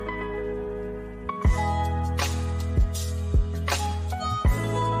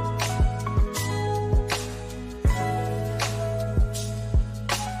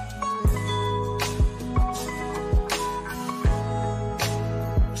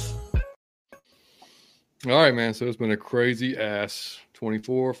All right, man. So it's been a crazy ass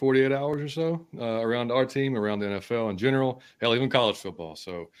 24, 48 hours or so around our team, around the NFL in general, hell, even college football.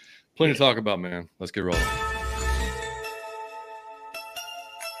 So plenty Yeah. to talk about, man. Let's get rolling.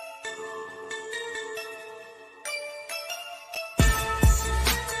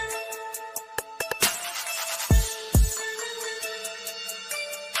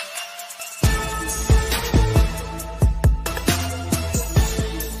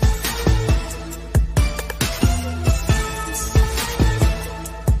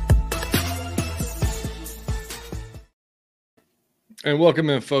 And welcome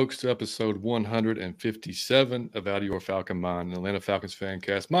in, folks, to episode 157 of Out of Your Falcon Mind, an Atlanta Falcons fan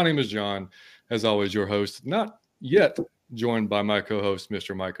cast. My name is John, as always, your host, not yet joined by my co-host,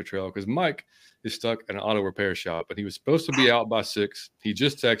 Mr. Mike Cottrell, because Mike is stuck at an auto repair shop, and he was supposed to be out by 6. He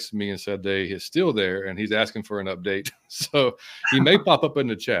just texted me and said they is still there, and he's asking for an update. So he may pop up in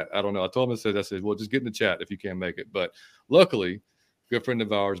the chat. I don't know. I told him, I said, well, just get in the chat if you can't make it. But luckily, good friend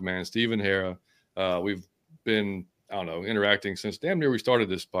of ours, man, Stephen Hara, we've been interacting since damn near we started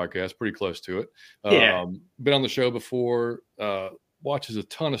this podcast, pretty close to it. Yeah. Been on the show before, watches a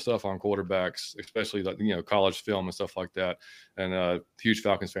ton of stuff on quarterbacks, especially like, college film and stuff like that. And huge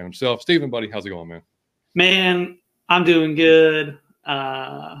Falcons fan himself. Steven, buddy, how's it going, man? Man, I'm doing good.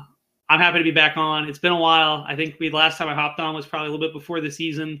 I'm happy to be back on. It's been a while. I think the last time I hopped on was probably a little bit before the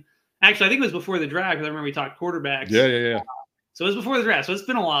season. Actually, I think it was before the draft because I remember we talked quarterbacks. Yeah. So it was before the draft. So it's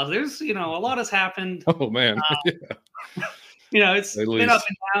been a while. There's, a lot has happened. Oh, man. It's been up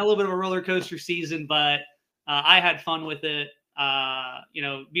and down, a little bit of a roller coaster season, but I had fun with it.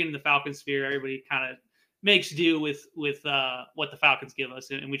 Being in the Falcons sphere, everybody kind of makes do with what the Falcons give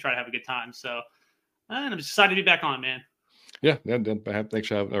us, and we try to have a good time. So I'm just excited to be back on, man. Yeah,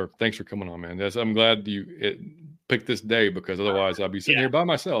 thanks for coming on, man. I'm glad you picked this day because otherwise I'd be sitting here by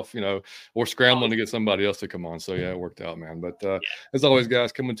myself, or scrambling to get somebody else to come on. So yeah, it worked out, man. But as always,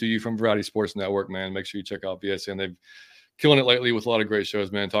 guys, coming to you from Variety Sports Network, man. Make sure you check out BSN. They've killing it lately with a lot of great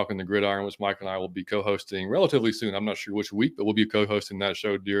shows, man. Talking the Gridiron, which Mike and I will be co-hosting relatively soon. I'm not sure which week, but we'll be co-hosting that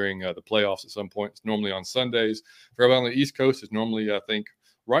show during the playoffs at some point. It's normally on Sundays. For everyone on the East Coast, it's normally, I think,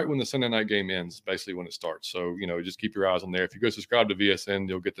 right when the Sunday night game ends, basically when it starts. So, just keep your eyes on there. If you go subscribe to VSN,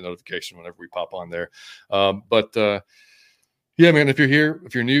 you'll get the notification whenever we pop on there. Yeah, man, if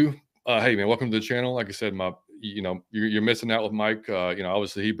you're new, hey, man, welcome to the channel. Like I said, you're missing out with Mike.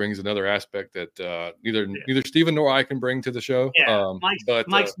 Obviously he brings another aspect that neither Steven nor I can bring to the show. Yeah, Mike's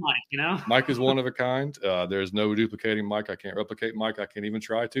Mike, Mike is one of a kind. There's no duplicating Mike. I can't replicate Mike. I can't even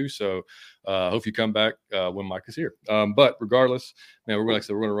try to. So hope you come back when Mike is here. But regardless, man, we're going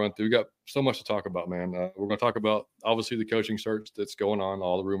to run through. We got so much to talk about, man. We're going to talk about obviously the coaching search that's going on,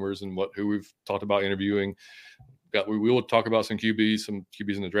 all the rumors and who we've talked about interviewing. We will talk about some QBs in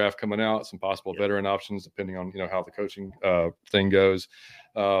the draft coming out, some possible veteran options depending on how the coaching thing goes.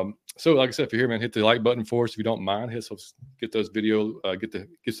 So like I said, if you're here, man, hit the like button for us if you don't mind. Get those get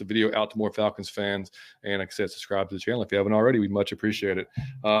the video out to more Falcons fans, and like I said, subscribe to the channel if you haven't already. We'd much appreciate it.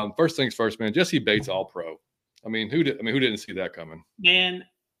 First things first, man. Jesse Bates, All Pro. Who didn't see that coming? Man,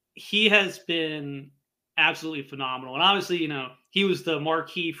 he has been absolutely phenomenal, and obviously, he was the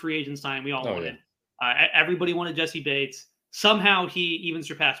marquee free agent sign we all wanted. Yeah. Everybody wanted Jesse Bates. Somehow he even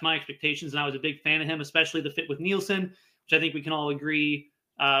surpassed my expectations, and I was a big fan of him, especially the fit with Nielsen, which I think we can all agree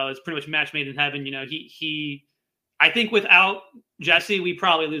is pretty much a match made in heaven. I think without Jesse, we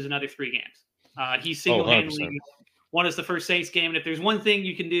probably lose another 3 games. He single-handedly won us the first Saints game, and if there's one thing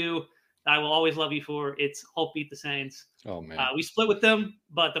you can do I will always love you for, it's help beat the Saints. Oh, man. We split with them,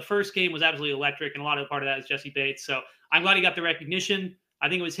 but the first game was absolutely electric, and a lot of the part of that is Jesse Bates. So I'm glad he got the recognition. I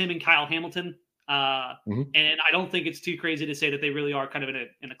think it was him and Kyle Hamilton. And I don't think it's too crazy to say that they really are kind of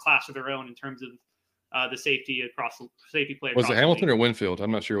in a class of their own in terms of the safety play. Was it Hamilton or Winfield?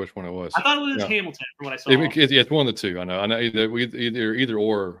 I'm not sure which one it was. I thought it was Hamilton from what I saw. It's one of the two. I know either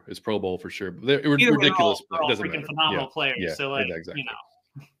or is Pro Bowl for sure. But it was ridiculous. They're all freaking phenomenal players. Yeah, so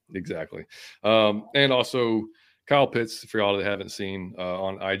exactly. And also Kyle Pitts, for y'all that haven't seen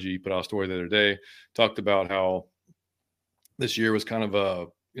on IG, put out a story the other day, talked about how this year was kind of a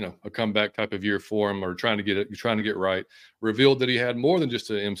comeback type of year for him, or trying to get right. Revealed that he had more than just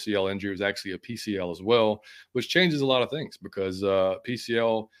an MCL injury. It was actually a PCL as well, which changes a lot of things because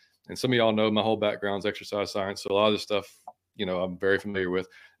PCL, and some of y'all know my whole background is exercise science. So a lot of this stuff, I'm very familiar with.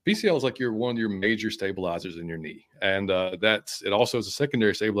 PCL is like one of your major stabilizers in your knee. And it also is a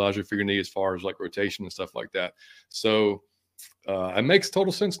secondary stabilizer for your knee as far as like rotation and stuff like that. So it makes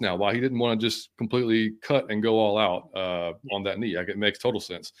total sense now why he didn't want to just completely cut and go all out on that knee. It makes total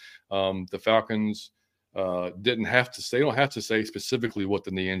sense. The Falcons they don't have to say specifically what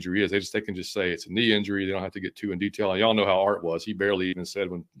the knee injury is. They can just say it's a knee injury. They don't have to get too in detail. And y'all know how Art was. He barely even said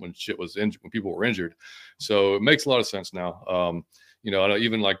when shit was injured, when people were injured. So it makes a lot of sense now.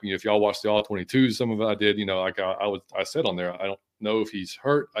 Even if y'all watched the all 22s, some of it I did, I said on there, I don't know if he's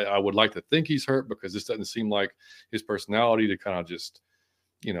hurt. I would like to think he's hurt because this doesn't seem like his personality to kind of just,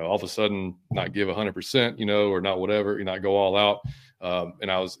 all of a sudden not give 100%, or not whatever, not go all out.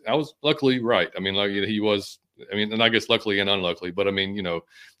 And I was luckily right. I mean, he was. I mean, and I guess luckily and unluckily, but I mean,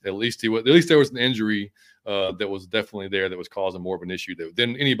 at least there was an injury that was definitely there that was causing more of an issue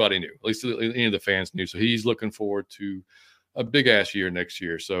than anybody knew. At least any of the fans knew. So he's looking forward to a big ass year next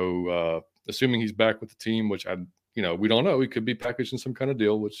year. So assuming he's back with the team, which we don't know, he could be packaged in some kind of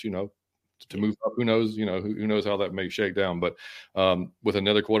deal, which to move up, who knows? Who knows how that may shake down. But with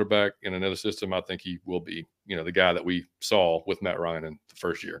another quarterback in another system, I think he will be, the guy that we saw with Matt Ryan in the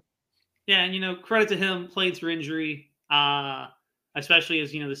first year. Yeah, and credit to him, played through injury, especially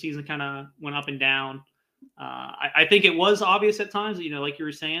as the season kind of went up and down. I think it was obvious at times, like you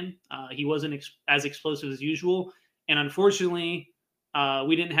were saying, he wasn't as explosive as usual, and unfortunately,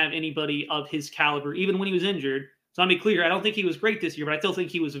 we didn't have anybody of his caliber, even when he was injured. So I'll be clear, I don't think he was great this year, but I still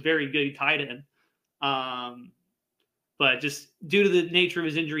think he was a very good tight end. But just due to the nature of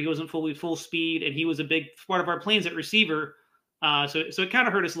his injury, he wasn't full speed, and he was a big part of our plans at receiver. So it kind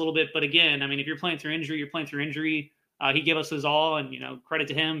of hurt us a little bit. But again, I mean, if you're playing through injury, you're playing through injury. He gave us his all, and credit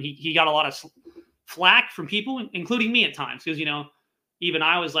to him. He got a lot of flack from people, including me at times, because even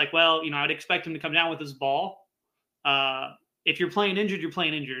I was like, well, I'd expect him to come down with his ball. If you're playing injured, you're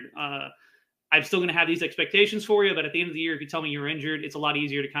playing injured. I'm still going to have these expectations for you, but at the end of the year, if you tell me you're injured, it's a lot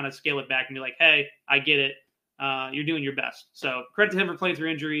easier to kind of scale it back and be like, hey, I get it. You're doing your best. So credit to him for playing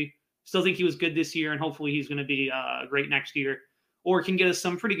through injury. Still think he was good this year, and hopefully he's going to be great next year, or can get us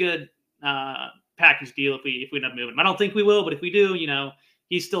some pretty good package deal if we end up moving him. I don't think we will, but if we do,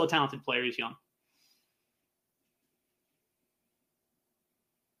 he's still a talented player. He's young.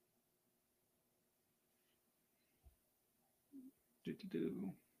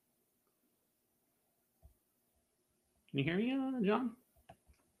 Can you hear me, John?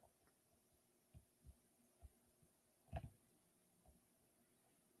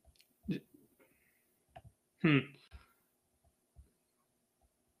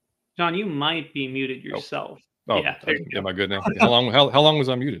 John, you might be muted yourself. Oh, yeah. Am I good now? How long was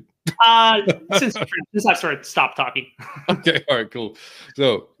I muted? Since I stopped talking. Okay, all right, cool.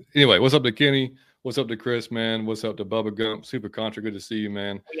 So anyway, what's up to Kenny? What's up to Chris, man? What's up to Bubba Gump? Super Contra, good to see you,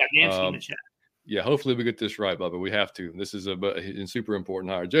 man. We got Nancy in the chat. Yeah, hopefully we get this right, Bubba. We have to. This is a super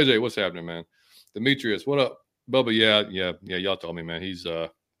important hire. JJ, what's happening, man? Demetrius, what up? Bubba, yeah. Y'all told me, man. He's you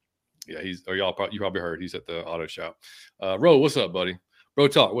probably heard he's at the auto shop. Ro, what's up, buddy? Bro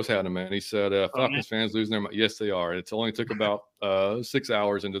Talk, what's happening, man? He said Falcons fans losing their mind. Yes, they are. It only took about 6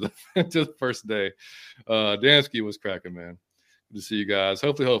 hours into the first day. Dansky was cracking, man. Good to see you guys.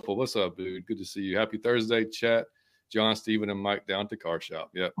 Hopefully hopeful. What's up, dude? Good to see you. Happy Thursday, chat. John, Steven, and Mike down to car shop.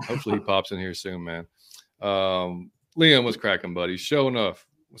 Yeah, hopefully he pops in here soon, man. Liam was cracking, buddy. Show enough.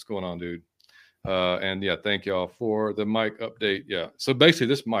 What's going on, dude? And yeah, thank y'all for the mic update. Yeah. So basically,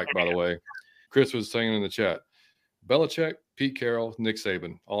 this mic, by the way, Chris was saying in the chat, Belichick, Pete Carroll, Nick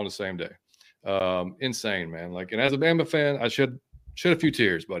Saban, all on the same day. Insane, man. And as a Bama fan, I shed a few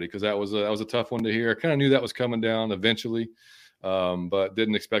tears, buddy, because that was a tough one to hear. I kind of knew that was coming down eventually, but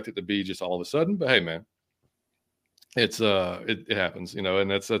didn't expect it to be just all of a sudden. But hey, man, it happens, and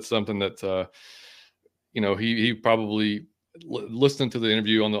that's something that he probably listening to the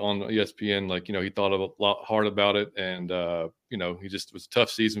interview on ESPN, he thought a lot hard about it, and he just was a tough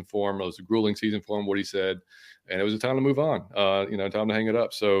season for him. It was a grueling season for him, what he said, and it was a time to move on. Time to hang it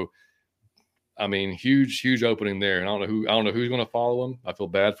up. So, I mean, huge opening there, and I don't know who's going to follow him. I feel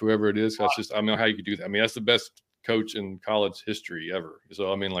bad for whoever it is. That's just, I mean, how you could do that. I mean, that's the best coach in college history ever.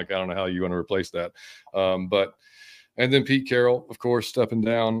 So, I mean, I don't know how you want to replace that. And then Pete Carroll, of course, stepping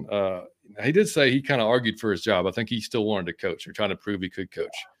down. He did say he kind of argued for his job. I think he still wanted to coach or trying to prove he could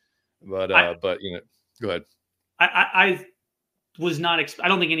coach. But go ahead. I was not. I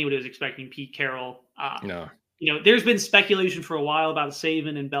don't think anybody was expecting Pete Carroll. No. There's been speculation for a while about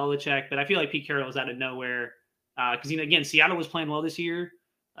Saban and Belichick, but I feel like Pete Carroll was out of nowhere because again, Seattle was playing well this year.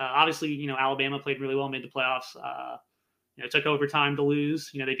 Obviously, Alabama played really well, made the playoffs. Took overtime to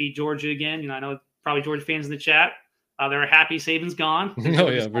lose. They beat Georgia again. I know probably Georgia fans in the chat. They're happy Saban's gone. Oh,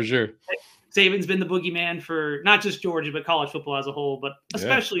 yeah, for sure. Saban's been the boogeyman for not just Georgia, but college football as a whole, but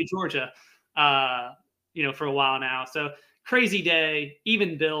especially Georgia, for a while now. So crazy day.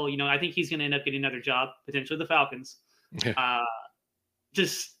 Even Bill, I think he's going to end up getting another job, potentially the Falcons. Yeah.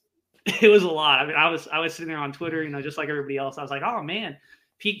 Just It was a lot. I mean, I was sitting there on Twitter, just like everybody else. I was like, oh man,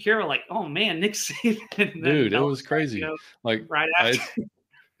 Pete Carroll, like, oh man, Nick Saban. Dude, it was crazy. Like, right after.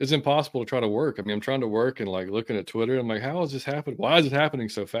 it's impossible to try to work. I mean, I'm trying to work and like looking at Twitter. I'm like, how is this happening? Why is it happening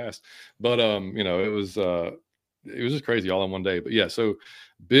so fast? But it was just crazy all in one day. But yeah, so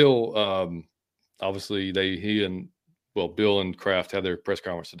Bill, obviously Bill and Kraft had their press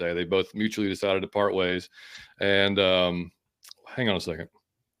conference today. They both mutually decided to part ways. And hang on a second.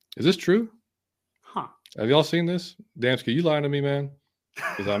 Is this true? Huh. Have y'all seen this? Damski, you lying to me, man?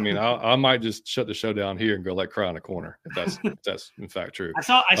 Because I mean, I might just shut the show down here and go cry in a corner if that's in fact true. I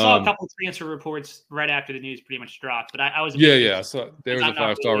saw a couple of transfer reports right after the news pretty much dropped, but I was I saw there was a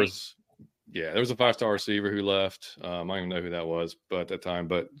 5-star. Yeah, there was a 5-star receiver who left. I don't even know who that was, but at that time,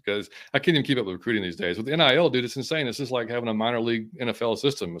 because I can't even keep up with recruiting these days with the NIL, dude. It's insane. It's just like having a minor league NFL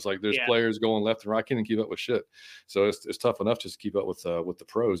system. It's like there's players going left and right. I can't even keep up with shit. So it's tough enough just to keep up with the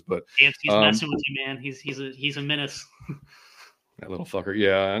pros. But he's messing with you, man. He's a menace. That little fucker.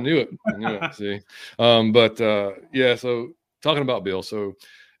 Yeah, I knew it. See, So talking about Bill, so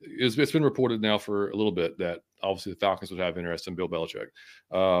it's been reported now for a little bit that obviously the Falcons would have interest in Bill Belichick.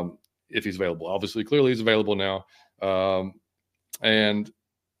 If he's available. Obviously, clearly he's available now. And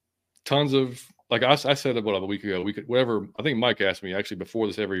tons of, like I said about a week ago, whatever, I think Mike asked me actually before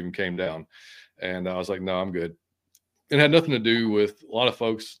this ever even came down. And I was like, no, I'm good. It had nothing to do with a lot of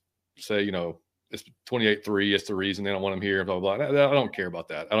folks say, it's 28-3. It's the reason they don't want him here. Blah, blah, blah. I don't care about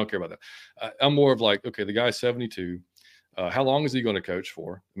that. I'm more of like, okay, the guy's 72. How long is he going to coach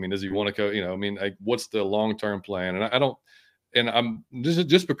for? I mean, does he want to coach? What's the long-term plan? And I don't, and I'm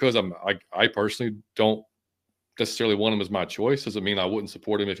just because I personally don't necessarily want him as my choice doesn't mean I wouldn't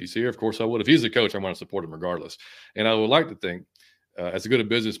support him if he's here. Of course I would. If he's the coach, I'm going to support him regardless. And I would like to think, as good a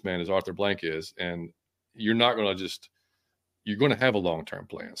businessman as Arthur Blank is, and you're not going to you're going to have a long-term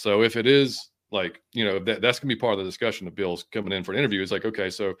plan. So if it is like, that's going to be part of the discussion of Bill's coming in for an interview. It's like, okay,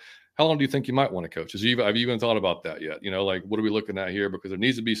 so how long do you think you might want to coach? Have you even thought about that yet? Like, what are we looking at here? Because there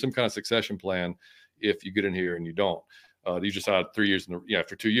needs to be some kind of succession plan if you get in here and you don't. You decide 3 years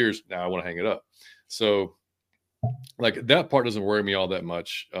after 2 years, now I want to hang it up. So like that part doesn't worry me all that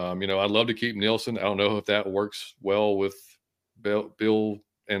much. I'd love to keep Nielsen. I don't know if that works well with Bill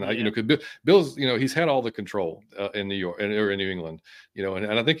and because Bill's, he's had all the control in New York or in New England,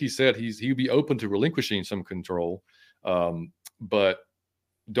 and I think he said he'd be open to relinquishing some control, but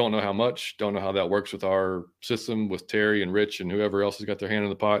don't know how much, don't know how that works with our system with Terry and Rich and whoever else has got their hand in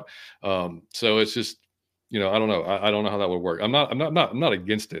the pot. So it's just, I don't know. I don't know how that would work. I'm not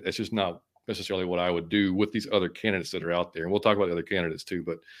against it. It's just not necessarily what I would do with these other candidates that are out there. And we'll talk about the other candidates too,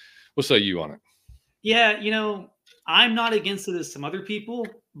 but what say you on it? Yeah. I'm not against it as some other people,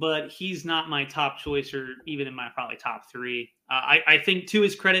 but he's not my top choice or even in my probably top three. I think to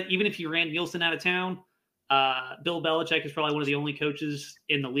his credit, even if you ran Nielsen out of town, Bill Belichick is probably one of the only coaches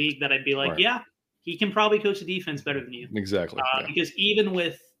in the league that I'd be like, yeah, he can probably coach the defense better than you. Exactly. Because even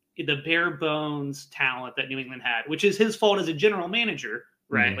with the bare bones talent that New England had, which is his fault as a general manager,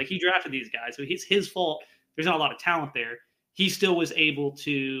 right? Mm-hmm. Like he drafted these guys, so it's his fault. There's not a lot of talent there. He still was able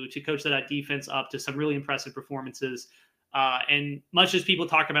to coach that defense up to some really impressive performances. And much as people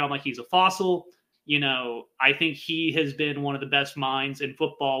talk about him like he's a fossil, I think he has been one of the best minds in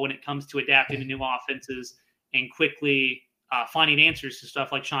football when it comes to adapting to new offenses and quickly finding answers to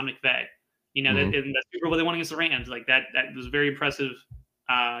stuff like Sean McVay. In the Super Bowl they won against the Rams, like that was a very impressive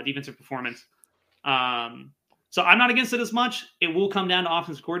defensive performance. So I'm not against it as much. It will come down to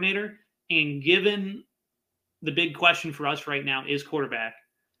offensive coordinator. And given the big question for us right now is quarterback,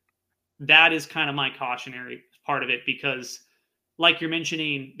 that is kind of my cautionary part of it, because like you're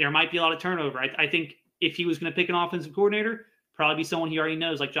mentioning, there might be a lot of turnover. I think if he was going to pick an offensive coordinator, probably be someone he already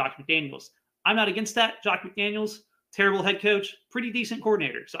knows, like Josh McDaniels. I'm not against that. Josh McDaniels, terrible head coach, pretty decent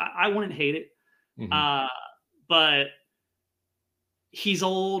coordinator. So I wouldn't hate it. Mm-hmm. But he's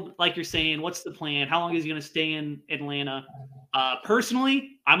old, like you're saying. What's the plan? How long is he going to stay in Atlanta?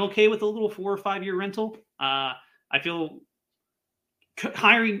 Personally, I'm okay with a little 4 or 5 year rental. I feel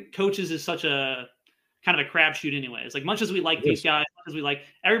hiring coaches is such a kind of a crapshoot anyway. It's like, much as we like these guys, much as we like,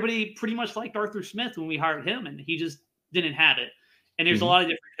 everybody pretty much liked Arthur Smith when we hired him, and he just didn't have it. And there's a lot of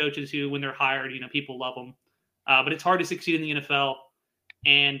different coaches who, when they're hired, people love them. But it's hard to succeed in the NFL.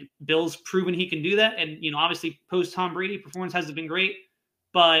 And Bill's proven he can do that. And, obviously post Tom Brady, performance hasn't been great,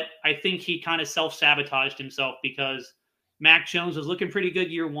 but I think he kind of self-sabotaged himself because Mac Jones was looking pretty good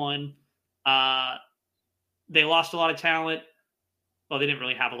year one. They lost a lot of talent. Well, they didn't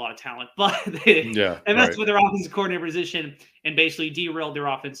really have a lot of talent, but they messed with their offensive coordinator position and basically derailed their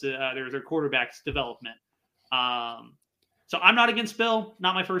offensive, their quarterback's development. So I'm not against Bill,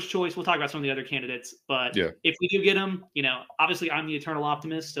 not my first choice. We'll talk about some of the other candidates, but if we do get him, obviously I'm the eternal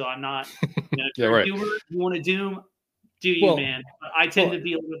optimist, so I'm not, if you're a doomer, you want to doom, do you, man? But I tend to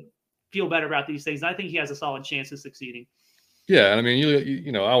be feel better about these things. I think he has a solid chance of succeeding. Yeah, and I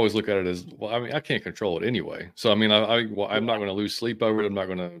mean, I always look at it as, well, I mean, I can't control it anyway. So I mean, I'm not going to lose sleep over it. I'm not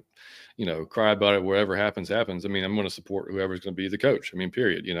going to, cry about it. Whatever happens. I mean, I'm going to support whoever's going to be the coach. I mean,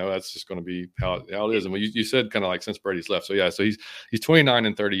 period. That's just going to be how it is. And you said kind of like since Brady's left. So yeah, so he's 29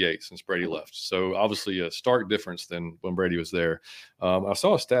 and 38 since Brady left. So obviously a stark difference than when Brady was there. I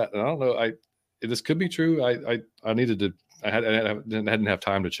saw a stat, and I don't know, this could be true. I needed to. I hadn't have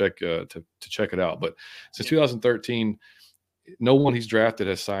time to check to check it out. But since 2013. No one he's drafted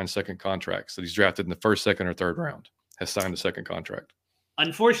has signed second contracts that he's drafted in the first, second, or third round has signed a second contract.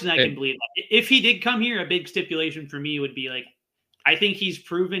 Unfortunately, I can believe that. If he did come here, a big stipulation for me would be like, I think he's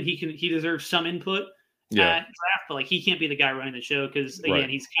proven he deserves some input at draft, but like he can't be the guy running the show because again,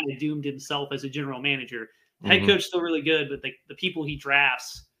 he's kind of doomed himself as a general manager. Head coach still really good, but the people he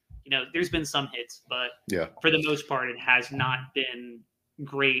drafts, there's been some hits, but for the most part, it has not been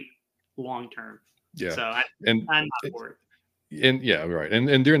great long term. Yeah, so I'm not for it. And yeah, right.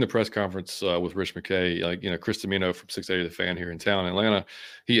 And during the press conference with Rich McKay, like, Chris Domino from 680 The Fan here in town in Atlanta,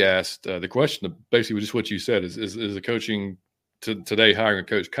 he asked the question, basically just what you said, is the coaching today, hiring a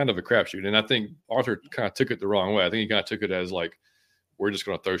coach, kind of a crapshoot? And I think Arthur kind of took it the wrong way. I think he kind of took it as like, we're just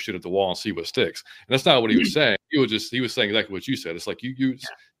going to throw shit at the wall and see what sticks. And that's not what he was saying. He was saying exactly what you said. It's like you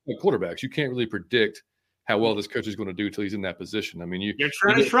quarterbacks, you can't really predict how well this coach is going to do until he's in that position. I mean, you're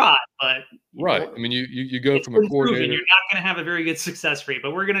trying to try, but right. I mean, you go from a coordinator. You're not going to have a very good success rate,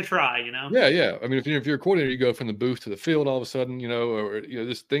 but we're going to try. Yeah. I mean, if you're a coordinator, you go from the booth to the field all of a sudden.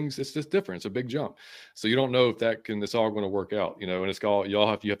 This things. It's just different. It's a big jump. So you don't know if it's all going to work out. And it's all you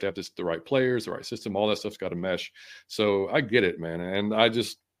have to have the right players, the right system. All that stuff's got to mesh. So I get it, man. And I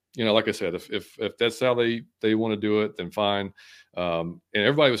just like I said, if that's how they want to do it, then fine. And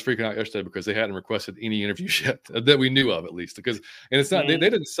everybody was freaking out yesterday because they hadn't requested any interviews yet that we knew of, at least. And it's not they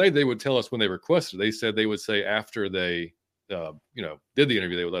didn't say they would tell us when they requested. They said they would say after they did the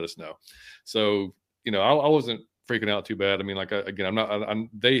interview, they would let us know. So I wasn't freaking out too bad. I mean, like again,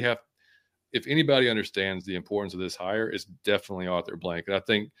 if anybody understands the importance of this hire, it's definitely Arthur Blank. And I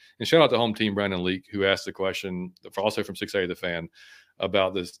think, and shout out to home team Brandon Leak, who asked the question, also from 680 The Fan,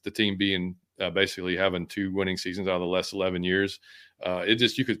 about the team being basically having 2 winning seasons out of the last 11 years. It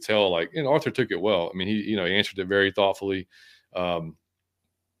just, you could tell, and Arthur took it well. I mean, he answered it very thoughtfully.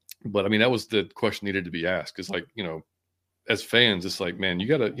 But I mean, that was the question needed to be asked. Cause as fans, it's like, man, you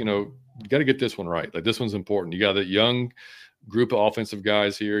gotta get this one right. Like, this one's important. You got a young group of offensive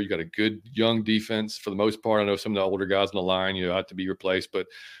guys here. You got a good young defense for the most part. I know some of the older guys on the line, have to be replaced, but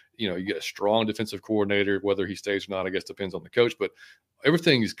you get a strong defensive coordinator. Whether he stays or not, I guess depends on the coach, but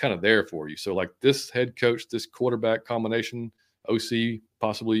everything is kind of there for you. So like this head coach, this quarterback combination, OC,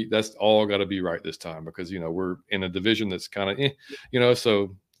 possibly, that's all got to be right this time because, we're in a division that's kind of,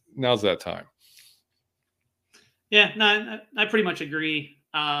 so now's that time. Yeah, no, I pretty much agree.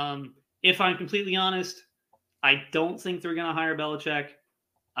 If I'm completely honest, I don't think they're going to hire Belichick.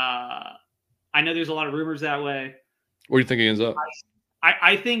 I know there's a lot of rumors that way. Where do you think he ends up?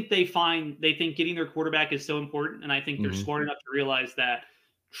 I think they think getting their quarterback is so important, and I think they're smart enough to realize that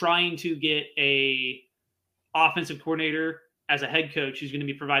trying to get a offensive coordinator as a head coach who's going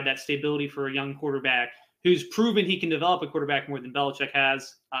to provide that stability for a young quarterback who's proven he can develop a quarterback more than Belichick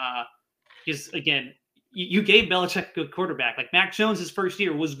has. Because again, you gave Belichick a good quarterback. Like Mac Jones, his first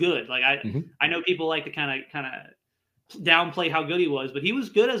year was good. Like I know people like to kind of downplay how good he was, but he was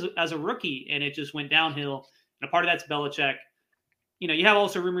good as a rookie, and it just went downhill. And a part of that's Belichick. You have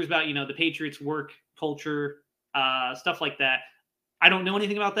also rumors about, the Patriots work culture, stuff like that. I don't know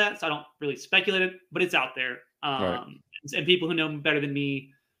anything about that, so I don't really speculate it, but it's out there. Right. And people who know better than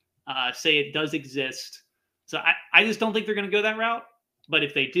me say it does exist. So I just don't think they're going to go that route. But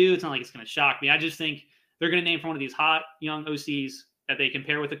if they do, it's not like it's going to shock me. I just think they're going to name for one of these hot young OCs that they can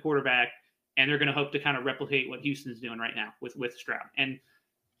pair with a quarterback, and they're going to hope to kind of replicate what Houston's doing right now with Stroud. And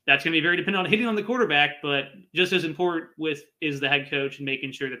that's going to be very dependent on hitting on the quarterback, but just as important is the head coach and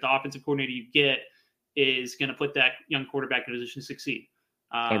making sure that the offensive coordinator you get is going to put that young quarterback in a position to succeed.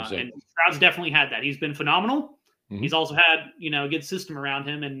 And Stroud's definitely had that. He's been phenomenal. He's also had, a good system around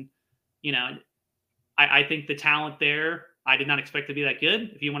him. And, I think the talent there, I did not expect to be that good.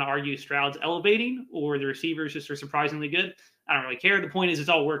 If you want to argue Stroud's elevating or the receivers just are surprisingly good, I don't really care. The point is it's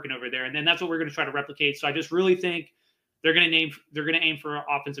all working over there. And then that's what we're going to try to replicate. So I just really think they're going to aim for an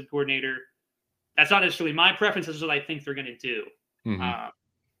offensive coordinator. That's not necessarily my preference. That's what I think they're going to do.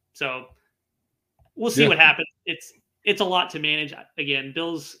 So we'll see what happens. it's a lot to manage. Again,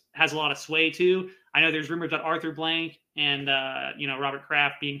 Bills has a lot of sway too. I know there's rumors about Arthur Blank and Robert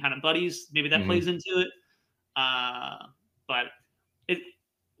Kraft being kind of buddies. Maybe that plays into it. But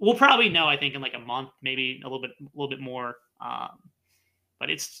we'll probably know, I think, in like a month, maybe a little bit more. But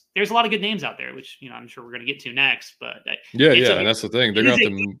there's a lot of good names out there, which I'm sure we're going to get to next. But and that's the thing. They're going to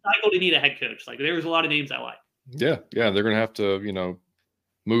have to cycle to need a head coach. Like there's a lot of names I like. Yeah, they're going to have to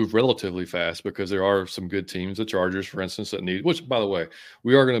move relatively fast because there are some good teams, the Chargers, for instance, that need. Which, by the way,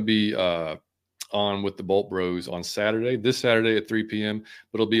 we are going to be on with the Bolt Bros on this Saturday at 3 p.m.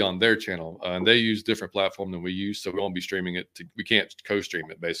 But it'll be on their channel, and they use different platform than we use, so we won't be streaming it. We can't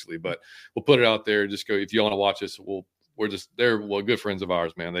co-stream it basically, but we'll put it out there. Just go if you want to watch us. They're good friends of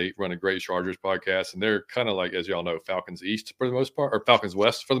ours, man. They run a great Chargers podcast, and they're kind of like, as y'all know, Falcons East for the most part, or Falcons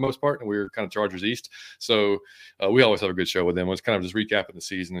West for the most part, and we're kind of Chargers East. So we always have a good show with them. It's kind of just recapping the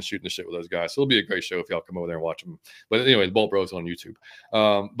season and shooting the shit with those guys. So it'll be a great show if y'all come over there and watch them. But anyway, Bolt Bros on YouTube.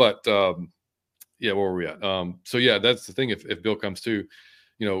 Where were we at? So yeah, that's the thing. If Bill comes to,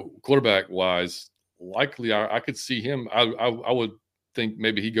 quarterback wise, likely I could see him. I would think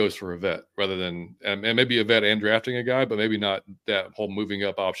maybe he goes for a vet rather than and maybe a vet and drafting a guy, but maybe not. That whole moving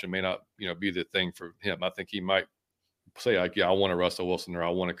up option may not be the thing for him. I think he might say like, I want a Russell Wilson, or I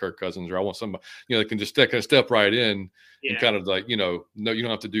want a Kirk Cousins, or I want somebody that can just step right in and kind of like no, you don't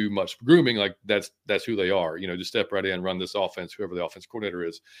have to do much grooming. Like that's who they are. Just step right in, run this offense, whoever the offense coordinator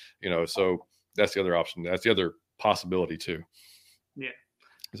is. So that's the other option. That's the other possibility too. Yeah.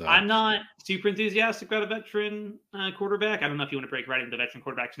 So, I'm not super enthusiastic about a veteran quarterback. I don't know if you want to break right into veteran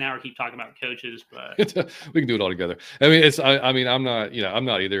quarterbacks now or keep talking about coaches, but we can do it all together. I mean, I'm not, I'm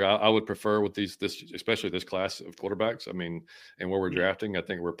not either. I would prefer with especially this class of quarterbacks. I mean, and where we're drafting, I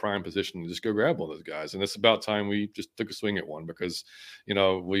think we're prime position to just go grab one of those guys. And it's about time we just took a swing at one because,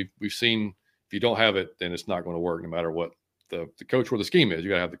 we've seen if you don't have it, then it's not going to work no matter what the coach or the scheme is. You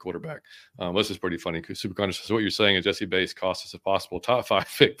got to have the quarterback. This is pretty funny because Super Conscious. So what you're saying is Jesse Bates cost us a possible top 5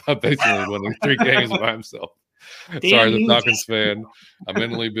 pick by basically winning 3 games by himself. Sorry, the Falcons fan. I'm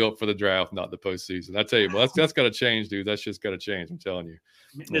mentally built for the draft, not the postseason. I tell you, well, that's got to change, dude. That's just got to change. I'm telling you.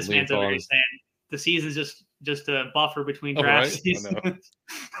 This man's over here saying the season's just a buffer between draft seasons.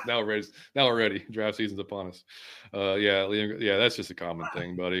 Now we're ready. Draft season's upon us. Liam. Yeah, that's just a common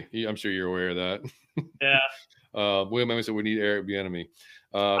thing, buddy. I'm sure you're aware of that. Yeah. William Emmett said we need Eric Bieniemy.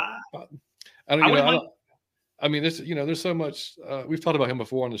 I mean, there's so much. We've talked about him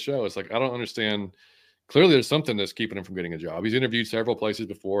before on the show. It's like I don't understand. Clearly, there's something that's keeping him from getting a job. He's interviewed several places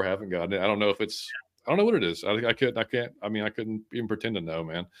before, haven't gotten it. I don't know if it's. I don't know what it is. I can't. I mean, I couldn't even pretend to know,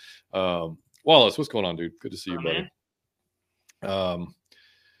 man. Wallace, what's going on, dude? Good to see you, buddy. Man.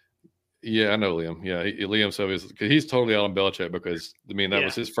 Yeah, I know Liam. Yeah, Liam. So he's totally out on Belichick because that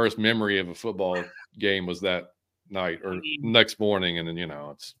was his first memory of a football game was that night or next morning, and then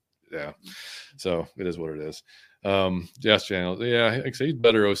it's so it is what it is. Yes, channel. Yeah, he's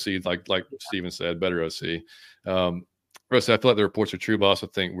better OC, like Steven said, better OC. Russ, I feel like the reports are true, but I also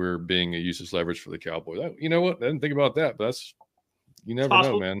think we're being a useless leverage for the Cowboys. You know what? I didn't think about that, but you never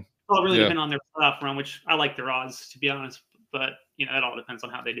know, man. Well, it really depends on their playoff run, which I like their odds, to be honest. But it all depends on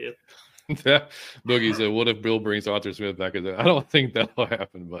how they do. Boogie said, "What if Bill brings Arthur Smith back?" I don't think that'll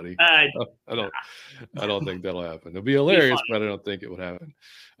happen, buddy. I don't think that'll happen. It'll be hilarious, but I don't think it would happen.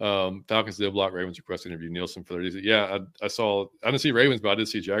 Falcons did block Ravens request to interview Nielsen for their. Yeah, I didn't see Ravens, but I did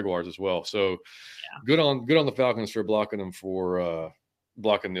see Jaguars as well. So good on the Falcons for blocking them for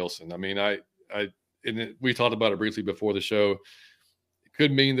blocking Nielsen. I mean, we talked about it briefly before the show.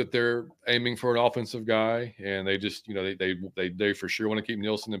 Could mean that they're aiming for an offensive guy, and they just, they for sure want to keep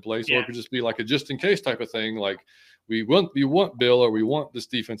Nielsen in place, or it could just be like a just in case type of thing. Like we want Bill, or we want this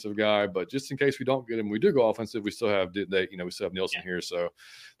defensive guy, but just in case we don't get him, we do go offensive. We still have we still have Nielsen here, so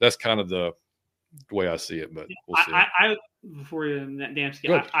that's kind of the way I see it. But we'll see. Before you,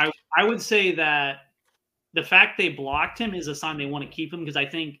 Damsky, I would say that the fact they blocked him is a sign they want to keep him because I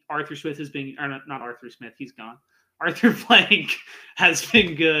think Arthur Smith has been, or not Arthur Smith, he's gone. Arthur Blank has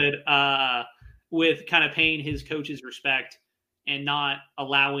been good with kind of paying his coaches respect and not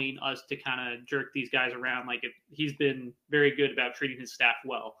allowing us to kind of jerk these guys around. Like he's been very good about treating his staff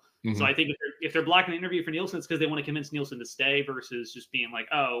well. Mm-hmm. So I think if they're blocking the interview for Nielsen, it's because they want to convince Nielsen to stay versus just being like,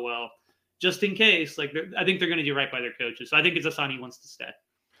 oh, well, just in case. Like I think they're going to do right by their coaches. So I think it's a sign he wants to stay.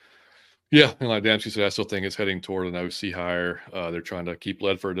 Yeah, and like Dempsey said, I still think it's heading toward an OC hire. They're trying to keep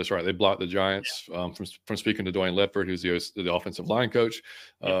Ledford. That's right. They blocked the Giants from speaking to Dwayne Ledford, who's the offensive line coach,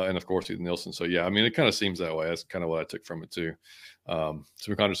 and of course, he's Nielsen. So yeah, I mean, it kind of seems that way. That's kind of what I took from it too. So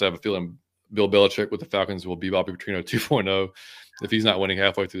we kind of just have a feeling Bill Belichick with the Falcons will be Bobby Petrino 2.0. if he's not winning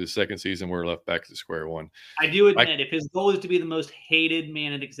halfway through the second season, we're left back to square one. I do admit, if his goal is to be the most hated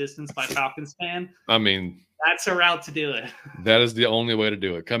man in existence by Falcons fan, I mean, that's a route to do it. That is the only way to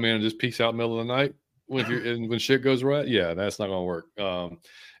do it. Come in and just peace out in the middle of the night when shit goes right. Yeah, that's not going to work.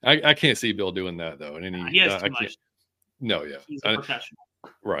 I can't see Bill doing that though. And he has too much. No, yeah, he's a professional,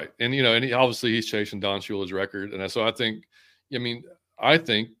 right? And obviously he's chasing Don Shula's record, and so I think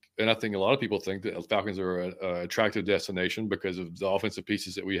a lot of people think that Falcons are an attractive destination because of the offensive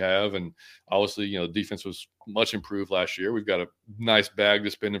pieces that we have, and obviously the defense was much improved last year. We've got a nice bag to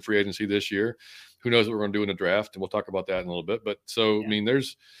spend in free agency this year. Who knows what we're going to do in the draft, and we'll talk about that in a little bit. But so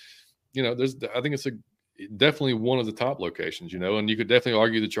there's I think it's definitely one of the top locations, and you could definitely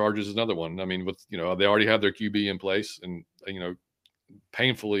argue the Chargers is another one. I mean, with they already have their QB in place, and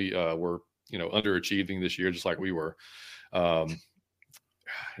painfully were underachieving this year, just like we were.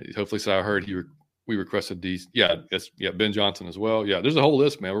 Hopefully, so I heard we requested these. Ben Johnson as well. Yeah, there's a whole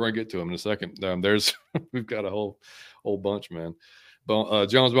list, man. We're gonna get to them in a second. We've got a whole bunch, man.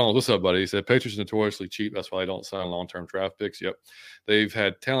 Jones Bones, what's up, buddy? He said Patriots are notoriously cheap. That's why they don't sign long-term draft picks. Yep, they've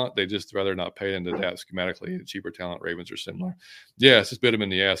had talent. They just rather not pay them to adapt schematically. Cheaper talent. Ravens are similar. Yeah, it's just bit them in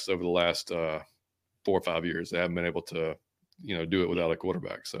the ass over the last 4 or 5 years. They haven't been able to do it without a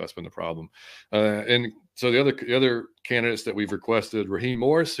quarterback. So that's been the problem. And so the other candidates that we've requested, Raheem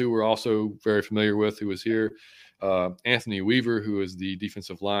Morris, who we're also very familiar with, who was here, Anthony Weaver, who is the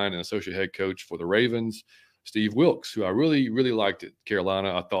defensive line and associate head coach for the Ravens, Steve Wilks, who I really, really liked at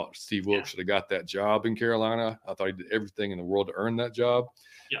Carolina. I thought Steve Wilks should have got that job in Carolina. I thought he did everything in the world to earn that job,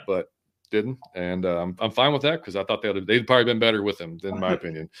 but didn't. And I'm fine with that because I thought they'd probably been better with him, in my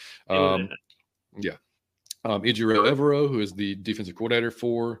opinion. Ejiro Evero, who is the defensive coordinator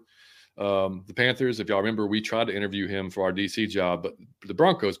for the Panthers. If y'all remember, we tried to interview him for our DC job, but the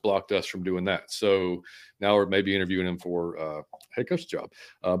Broncos blocked us from doing that. So now we're maybe interviewing him for head coach job.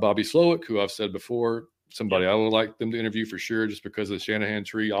 Bobby Slowick, who I've said before, somebody I would like them to interview for sure, just because of the Shanahan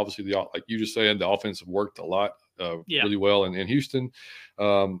tree. Obviously, like you just said, the offense worked a lot, really well in Houston.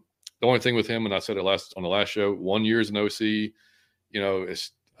 The only thing with him, and I said it on the last show, 1 year as an OC,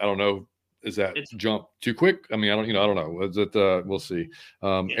 I don't know. Is that jump too quick? I mean, I don't know. Is it? We'll see.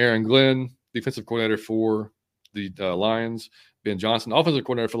 Aaron Glenn, defensive coordinator for the Lions. Ben Johnson, offensive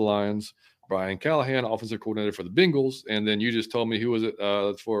coordinator for the Lions. Brian Callahan, offensive coordinator for the Bengals. And then you just told me who was it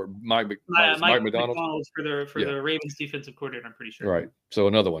for Mike McDonald for the Ravens defensive coordinator. I'm pretty sure. Right. So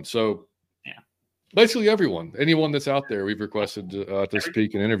another one. So basically anyone that's out there, we've requested to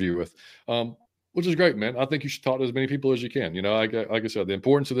speak and interview with. Which is great, man. I think you should talk to as many people as you can. Like I said, the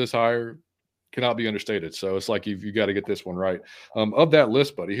importance of this hire cannot be understated. So it's like you got to get this one right. Of that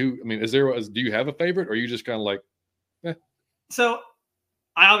list, buddy, do you have a favorite, or are you just kind of like, eh? So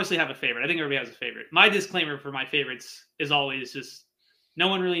I obviously have a favorite. I think everybody has a favorite. My disclaimer for my favorites is always just no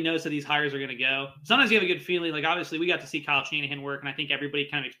one really knows how these hires are going to go. Sometimes you have a good feeling. Like, obviously, we got to see Kyle Shanahan work, and I think everybody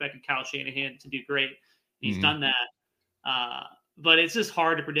kind of expected Kyle Shanahan to do great. He's done that. But it's just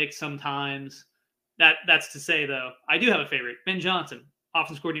hard to predict sometimes. That's to say, though, I do have a favorite. Ben Johnson,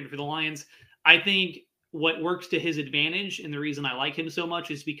 offensive coordinator for the Lions. I think what works to his advantage, and the reason I like him so much,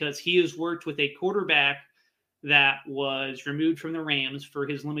 is because he has worked with a quarterback that was removed from the Rams for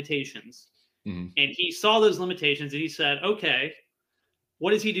his limitations. And he saw those limitations, and he said, okay, what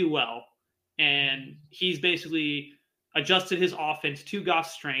does he do well? And he's basically adjusted his offense to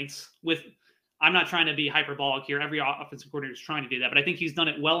Goff's strengths with – I'm not trying to be hyperbolic here. Every offensive coordinator is trying to do that, but I think he's done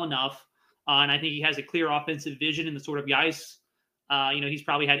it well enough. And I think he has a clear offensive vision in the sort of guys, he's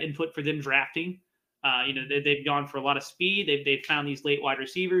probably had input for them drafting. They've gone for a lot of speed. They've found these late wide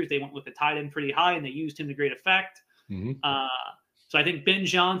receivers. They went with the tight end pretty high, and they used him to great effect. So I think Ben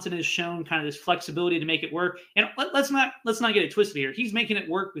Johnson has shown kind of this flexibility to make it work. And let's not get it twisted here. He's making it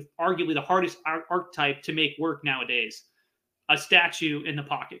work with arguably the hardest archetype to make work nowadays, a statue in the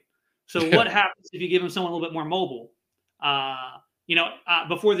pocket. So what happens if you give him someone a little bit more mobile?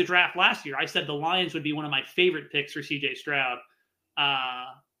 Before the draft last year, I said the Lions would be one of my favorite picks for C.J. Stroud.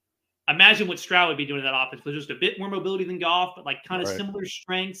 Imagine what Stroud would be doing to that offense with just a bit more mobility than Goff, but like kind of similar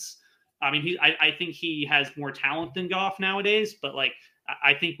strengths. I mean, I think he has more talent than Goff nowadays, but like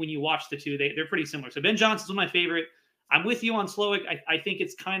I think when you watch the two, they're pretty similar. So Ben Johnson's one of my favorite. I'm with you on Slowick. I think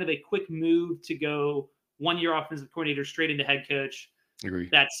it's kind of a quick move to go 1 year offensive coordinator straight into head coach. Agree.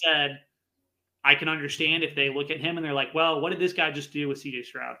 That said, I can understand if they look at him and they're like, well, what did this guy just do with C.J.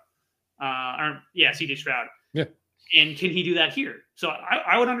 Stroud? C.J. Stroud. Yeah. And can he do that here? So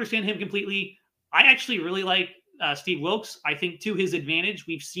I would understand him completely. I actually really like Steve Wilks. I think to his advantage,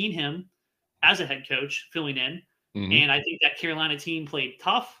 we've seen him as a head coach filling in. And I think that Carolina team played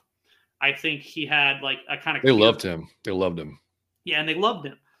tough. I think he had like a kind of They loved him. Yeah, and they loved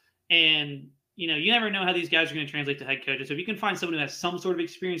him. And you know, you never know how these guys are going to translate to head coaches. So if you can find someone who has some sort of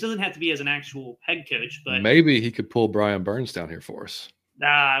experience, doesn't have to be as an actual head coach, but maybe he could pull Brian Burns down here for us.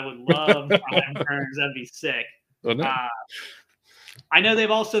 I would love Brian Burns. That'd be sick. I know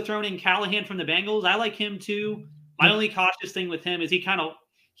they've also thrown in Callahan from the Bengals. I like him too. My only cautious thing with him is he kind of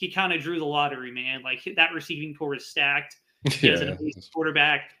drew the lottery, man. Like that receiving core is stacked. He has an amazing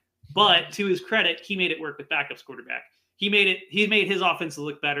quarterback, but to his credit, he made it work with backups quarterback. He made his offense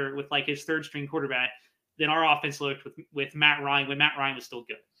look better with like his third string quarterback than our offense looked with Matt Ryan when Matt Ryan was still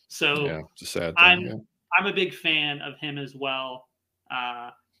good. So it's a sad thing, I'm a big fan of him as well.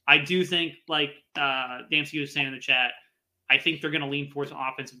 I do think, like Dempsey was saying in the chat, I think they're going to lean towards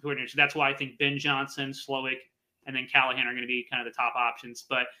offensive coordinators. So that's why I think Ben Johnson, Slowick, and then Callahan are going to be kind of the top options.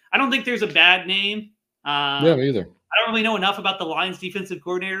 But I don't think there's a bad name. Yeah, me either. I don't really know enough about the Lions defensive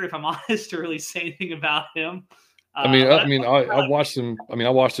coordinator, if I'm honest, to really say anything about him. I watched him. I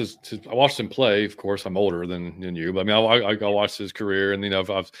watched him play. Of course, I'm older than you, but I watched his career, and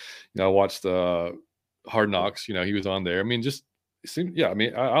I watched Hard Knocks. He was on there.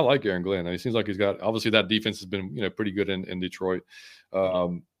 I like Aaron Glenn. He seems like he's got, obviously that defense has been pretty good in Detroit.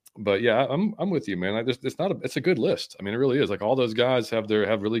 But yeah, I'm with you, man. It's a good list. I mean, it really is. Like all those guys have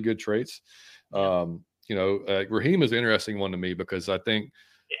really good traits. Raheem is an interesting one to me because I think.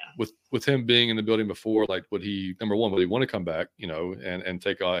 Yeah. With him being in the building before, like would he want to come back, and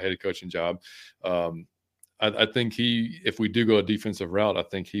take a head coaching job? I think if we do go a defensive route, I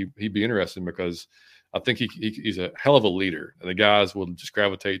think he'd be interesting because I think he's a hell of a leader, and the guys will just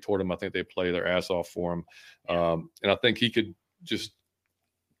gravitate toward him. I think they play their ass off for him, and I think he could just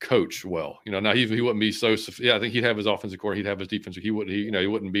coach well. Now he wouldn't be so. Yeah, I think he'd have his offensive coordinator, he'd have his defensive. He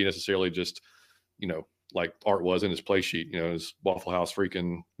wouldn't be necessarily just, like Art was in his play sheet, his Waffle House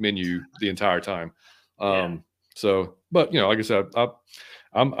freaking menu the entire time. So, but like I said,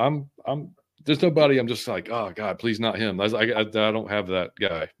 I'm there's nobody. I'm just like, oh God, please not him. I don't have that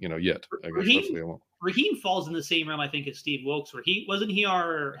guy, yet. Raheem falls in the same realm, I think, as Steve Wilkes. Wasn't he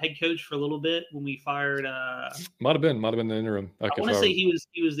our head coach for a little bit when we fired? Might have been the interim. I want to say he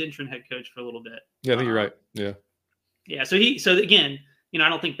was the interim head coach for a little bit. Yeah, I think you're right. Yeah. Yeah. So again. I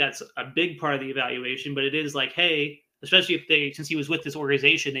don't think that's a big part of the evaluation, but it is like, hey, especially since he was with this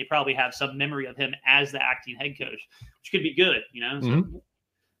organization, they probably have some memory of him as the acting head coach, which could be good, So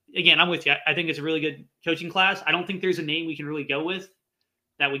again, I'm with you. I think it's a really good coaching class. I don't think there's a name we can really go with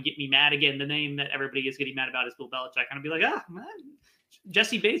that would get me mad. Again, the name that everybody is getting mad about is Bill Belichick. I'd be like, man,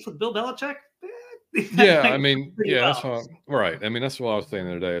 Jesse Bates with Bill Belichick. Yeah, that's right. That's what I was saying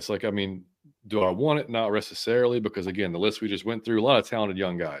the other day. It's like, do I want it? Not necessarily, because again, the list we just went through, a lot of talented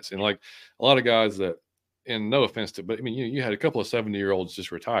young guys, and like a lot of guys that, and no offense to, but you had a couple of 70-year-olds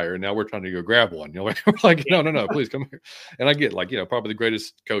just retire, and now we're trying to go grab one. We're like, no, please come here. And I get probably the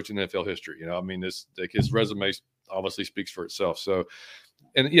greatest coach in NFL history. His resume obviously speaks for itself. So,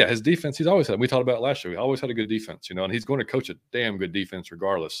 and yeah, his defense, he's always had. We talked about it last year. He always had a good defense, and he's going to coach a damn good defense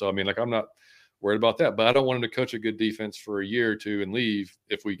regardless. So I'm not worried about that, but I don't want him to coach a good defense for a year or two and leave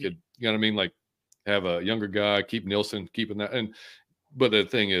if we could, like have a younger guy, keep Nielsen, keeping that. But the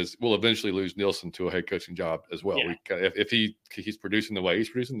thing is, we'll eventually lose Nielsen to a head coaching job as well. Yeah. If he's producing the way he's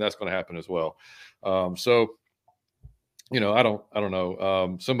producing, that's going to happen as well. So, I don't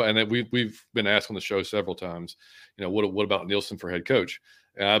know. Somebody, and then we've been asked on the show several times, what about Nielsen for head coach?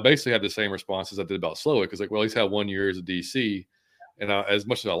 And I basically had the same response as I did about Slowick. Because he's had 1 year as a DC. And as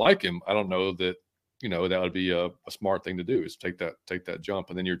much as I like him, I don't know that, that would be a smart thing to do, is take that jump.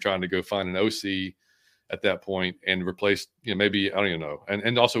 And then you're trying to go find an OC at that point and replace, maybe, I don't even know.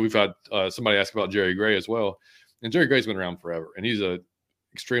 And also we've had somebody ask about Jerry Gray as well. And Jerry Gray's been around forever, and he's a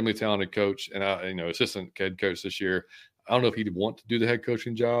extremely talented coach and assistant head coach this year. I don't know if he'd want to do the head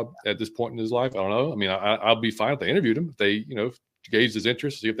coaching job at this point in his life. I don't know. I'll be fine if they interviewed him, if they, gauged his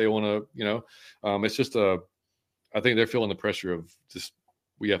interest, see if they want to, it's just I think they're feeling the pressure of just,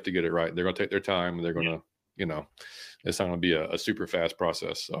 we have to get it right. They're going to take their time, and they're going to, it's not going to be a super fast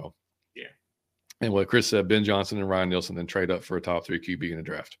process. So, yeah. And what Chris said, Ben Johnson and Ryan Nielsen, then trade up for a top 3 QB in the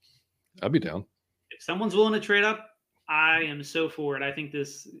draft. I'd be down. If someone's willing to trade up, I am so for it. I think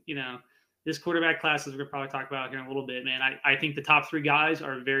this, this quarterback class, as we're going to probably talk about here in a little bit, man, I think the top 3 guys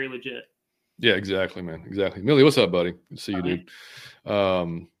are very legit. Yeah, exactly, man. Exactly. Millie, what's up, buddy? Good to see you, dude.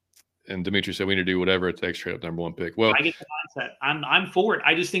 And Dimitri said we need to do whatever it takes to trade up number 1 pick. Well, I get the mindset. I'm for it.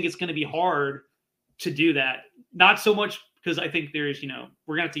 I just think it's going to be hard to do that. Not so much because I think there's,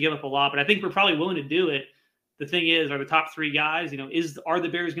 we're going to have to give up a lot, but I think we're probably willing to do it. The thing is, are the top 3 guys, are the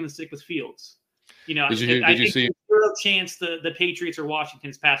Bears going to stick with Fields? Did you see? There's a chance the Patriots or Washington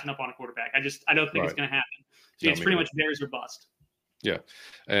is passing up on a quarterback. I don't think it's going to happen. So it's pretty much Bears or bust. Yeah.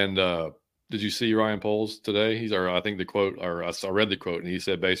 And did you see Ryan Poles today? I think the quote, or I read the quote, and he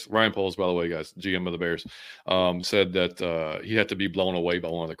said, Ryan Poles, by the way, guys, GM of the Bears, said that he had to be blown away by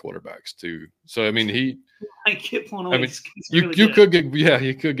one of the quarterbacks too. So, I mean, I get blown away. You could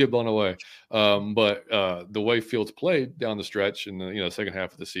get blown away. But the way Fields played down the stretch in the second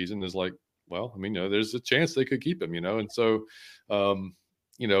half of the season is like, well, I mean, there's a chance they could keep him, and so, and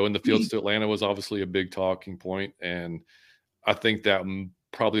the Fields to Atlanta was obviously a big talking point, and I think that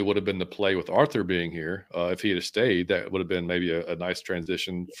probably would have been the play with Arthur being here. If he had stayed, that would have been maybe a nice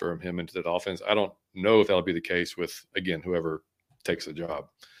transition for him into that offense. I don't know if that'll be the case with, again, whoever takes the job.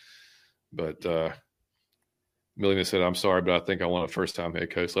 But Millenia said, I'm sorry, but I think I want a first-time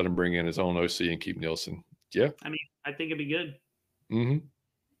head coach. Let him bring in his own OC and keep Nielsen. Yeah. I mean, I think it'd be good. Mm-hmm.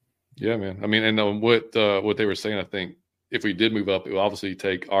 Yeah, man. I mean, and what they were saying, I think if we did move up, it would obviously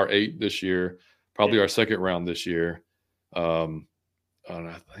take our 8 this year, probably our second round this year. And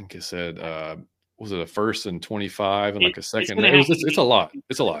I think it said, was it a first and 25 and like a second? It's a lot.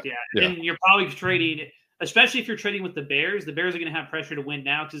 It's a lot. Yeah. And you're probably trading, especially if you're trading with the Bears. The Bears are going to have pressure to win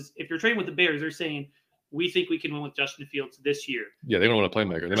now because if you're trading with the Bears, they're saying, we think we can win with Justin Fields this year. Yeah, they don't want a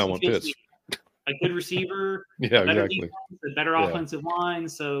playmaker. They don't want Pitts. A good receiver, yeah, exactly. Defense, a better offensive line.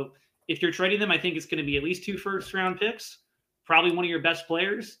 So if you're trading them, I think it's going to be at least 2 first-round picks, probably one of your best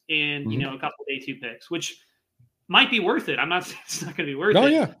players, and a couple of day 2 picks, which might be worth it. I'm not saying it's not going to be worth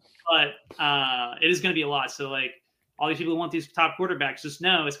it. Yeah. But it is going to be a lot. So like all these people who want these top quarterbacks, just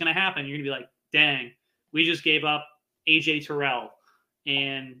know it's going to happen. You're going to be like, dang, we just gave up AJ Terrell.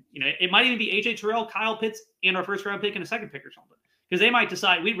 And, it might even be AJ Terrell, Kyle Pitts, and our first round pick and a second pick or something. Because they might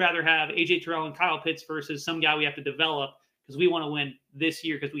decide we'd rather have AJ Terrell and Kyle Pitts versus some guy we have to develop because we want to win this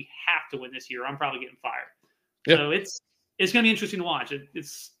year because we have to win this year. I'm probably getting fired. Yep. So it's going to be interesting to watch.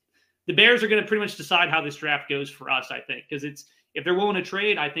 It's the Bears are going to pretty much decide how this draft goes for us, I think. Because if they're willing to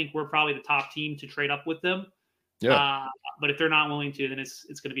trade, I think we're probably the top team to trade up with them. Yeah. But if they're not willing to, then it's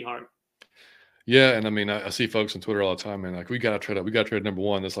going to be hard. Yeah, and I mean, I see folks on Twitter all the time, man. Like, we got to trade up. We got to trade number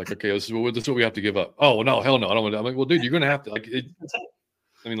 1. It's like, okay, this is what we have to give up. Oh no, hell no, I don't want to. I'm like, well, dude, you're going to have to like it.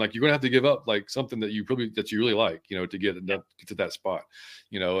 I mean, like, you're going to have to give up like something that you really like, to get to that spot,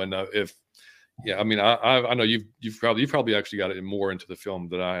 and I mean, I know you've probably actually got it more into the film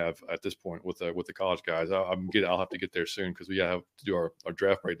than I have at this point with the college guys. I'll have to get there soon because we have to do our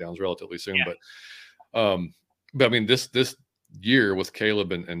draft breakdowns relatively soon. Yeah. But I mean, this year with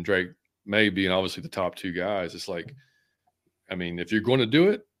Caleb and Drake May being obviously the top 2 guys, it's like, I mean, if you're going to do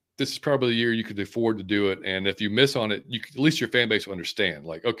it, this is probably the year you could afford to do it. And if you miss on it, at least your fan base will understand.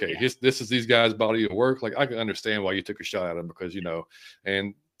 Like, okay, this is these guys' body of work. Like, I can understand why you took a shot at them because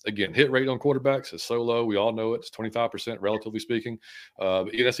and again, hit rate on quarterbacks is so low. We all know it's 25%, relatively speaking.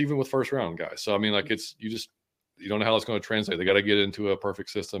 That's even with first round guys. So I mean, like, you don't know how it's going to translate. They got to get into a perfect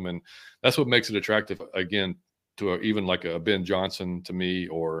system, and that's what makes it attractive. Again, to even like a Ben Johnson to me,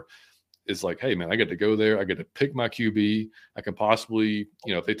 or it's like, hey man, I get to go there. I get to pick my QB. I can possibly,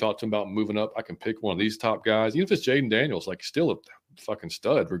 if they talk to him about moving up, I can pick one of these top guys. Even if it's Jaden Daniels, like, still a fucking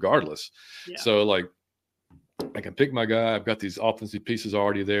stud regardless. Yeah. So like, I can pick my guy. I've got these offensive pieces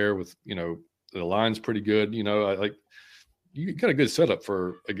already there with, the line's pretty good. You got a good setup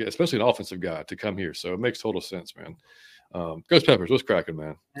for, especially an offensive guy to come here. So it makes total sense, man. Ghost Peppers, what's cracking,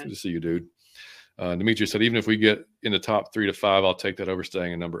 man? Good to see you, dude. Demetrius said, even if we get in the top 3 to 5, I'll take that over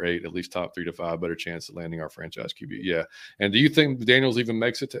staying in number 8, at least top 3 to 5, better chance of landing our franchise QB. Yeah. And do you think Daniels even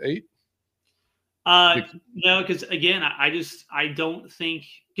makes it to 8? No, because again, I don't think,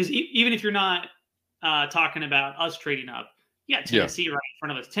 because even if you're not talking about us trading up, Tennessee right in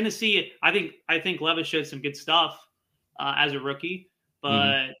front of us. Tennessee, I think Levis showed some good stuff as a rookie,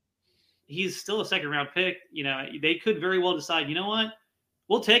 but he's still a second round pick. They could very well decide, you know what,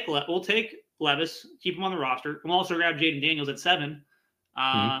 we'll take Levis, keep him on the roster. We'll also grab Jaden Daniels at 7.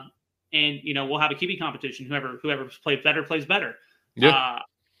 And, we'll have a QB competition. Whoever plays better. Yeah.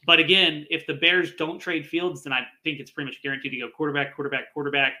 But again, if the Bears don't trade Fields, then I think it's pretty much guaranteed to go quarterback.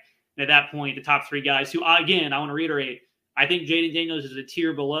 And at that point, the top 3 guys who, again, I want to reiterate, I think Jaden Daniels is a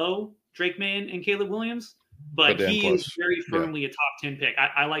tier below Drake May and Caleb Williams, but he is very firmly a top 10 pick.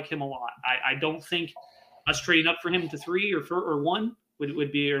 I like him a lot. I don't think us trading up for him to 3 or 1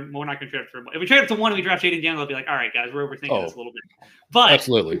 would be, or we're not going to trade up for him. If we trade up to 1 and we draft Jaden Daniels, I'll be like, all right, guys, we're overthinking this a little bit. But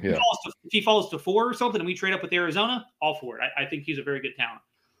absolutely, if he falls to 4 or something and we trade up with Arizona, all for it. I think he's a very good talent.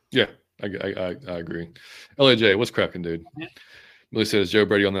 Yeah, I agree. LAJ, what's cracking, dude? Yeah. Millie says, Joe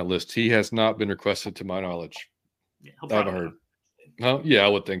Brady on that list. He has not been requested to my knowledge. Yeah, I haven't heard. No, yeah, I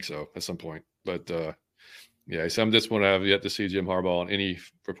would think so at some point. But so I'm just one I have yet to see Jim Harbaugh on any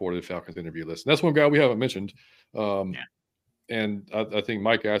reported Falcons interview list. And that's one guy we haven't mentioned. and I think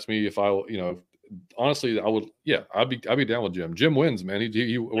Mike asked me if honestly, I would, yeah, I'd be down with Jim. Jim wins, man.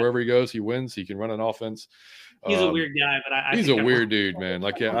 He wherever he goes, he wins. He can run an offense. He's a weird guy, but I he's think a weird dude, man.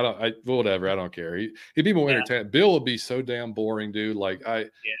 Like, yeah, whatever. I don't care. He'd be more entertaining. Bill would be so damn boring, dude. Like I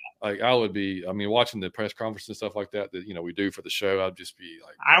would be. I mean, watching the press conference and stuff like that we do for the show, I'd just be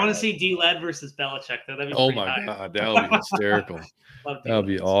like, I want to see D-Led versus Belichick, though. That'd be oh my god, that would be hysterical. That would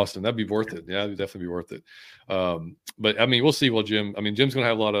be awesome. That'd be worth it. Yeah, it'd definitely be worth it. But I mean, we'll see. Well, Jim's gonna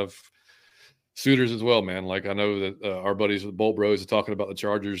have a lot of suitors as well, man. Like, I know that our buddies with the Bolt Bros are talking about the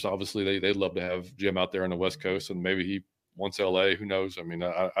Chargers. Obviously, they'd love to have Jim out there on the West Coast, and maybe he wants LA. Who knows? I mean,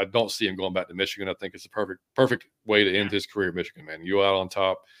 I don't see him going back to Michigan. I think it's a perfect way to end his career in Michigan, man. You out on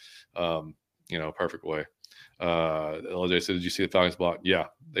top, perfect way. LJ said, "Did you see the Falcons block?" Yeah,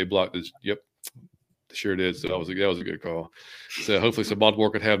 they blocked this. Yep, sure did. So that was a good call. So hopefully,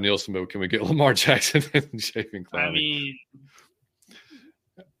 Baltimore could have Nielsen, but can we get Lamar Jackson and Chafin Clowney? I mean,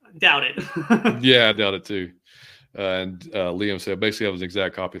 doubt it. Yeah, I doubt it too. And Liam said, basically, that was an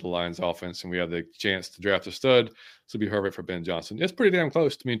exact copy of the Lions offense, and we have the chance to draft a stud. So it'd be perfect for Ben Johnson. It's pretty damn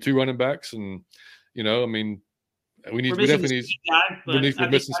close. I mean, 2 running backs, and I mean, we definitely need. We're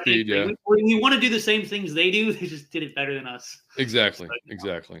missing speed. Yeah, we want to do the same things they do. They just did it better than us. Exactly.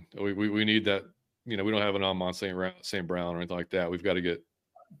 We need that. We don't have an on St. Brown or anything like that. We've got to get.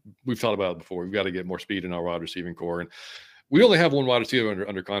 We've talked about it before. We've got to get more speed in our wide receiving core, and we only have one wide receiver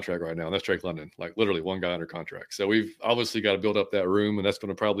under contract right now, and that's Drake London. Like, literally one guy under contract. So we've obviously got to build up that room, and that's going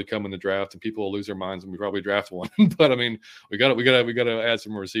to probably come in the draft, and people will lose their minds when we probably draft one. But I mean, we got to add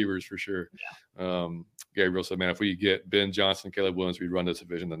some more receivers for sure. Yeah. Gabriel said, man, if we get Ben Johnson, Caleb Williams, we'd run this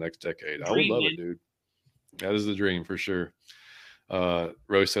division the next decade. I would love it, dude. That is the dream for sure.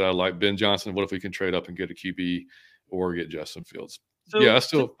 Rose said, I like Ben Johnson. What if we can trade up and get a QB or get Justin Fields? So, yeah, that's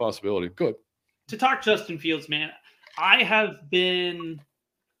still a possibility. Good. To talk Justin Fields, man, I have been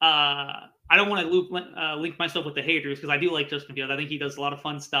I don't want to link myself with the haters because I do like Justin Fields. I think he does a lot of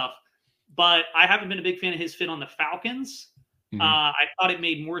fun stuff. But I haven't been a big fan of his fit on the Falcons. Mm-hmm. I thought it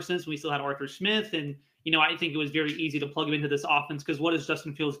made more sense when we still had Arthur Smith. And, I think it was very easy to plug him into this offense because what does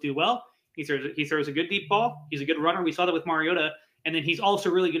Justin Fields do well? He throws a good deep ball. He's a good runner. We saw that with Mariota. And then he's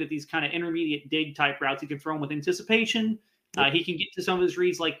also really good at these kind of intermediate dig type routes. He can throw them with anticipation. Yep. He can get to some of his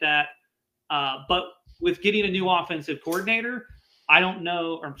reads like that. But with getting a new offensive coordinator, I don't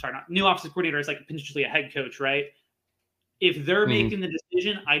know, or I'm sorry, not new offensive coordinator, it's like potentially a head coach, right? If they're making the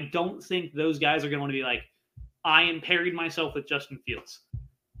decision, I don't think those guys are going to want to be like, I impaired myself with Justin Fields.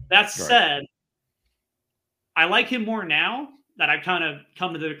 That said, I like him more now that I've kind of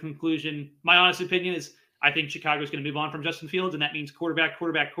come to the conclusion. My honest opinion is I think Chicago's going to move on from Justin Fields, and that means quarterback.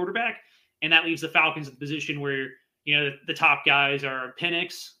 And that leaves the Falcons in the position where, the top guys are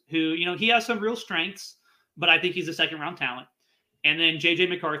Penix, who, he has some real strengths, but I think he's a second-round talent. And then J.J.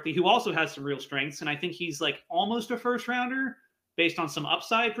 McCarthy, who also has some real strengths, and I think he's like almost a first-rounder based on some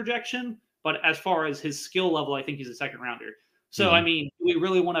upside projection. But as far as his skill level, I think he's a second-rounder. So, I mean, do we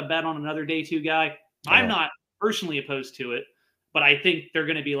really want to bet on another day 2 guy? No. I'm not personally opposed to it, but I think they're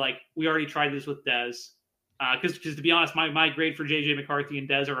going to be like, we already tried this with Dez. Because to be honest, my grade for J.J. McCarthy and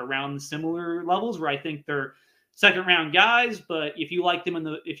Dez are around similar levels where I think they're second round guys, but if you liked him at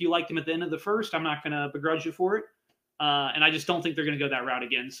the end of the first, I'm not going to begrudge you for it. And I just don't think they're going to go that route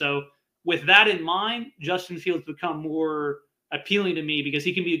again. So with that in mind, Justin Fields become more appealing to me because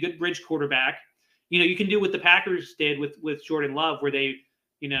he can be a good bridge quarterback. You can do what the Packers did with Jordan Love, where they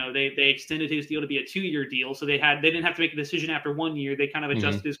extended his deal to be a 2-year deal. So they didn't have to make a decision after 1 year. They kind of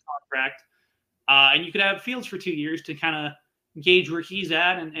adjusted his contract. And you could have Fields for 2 years to kind of gauge where he's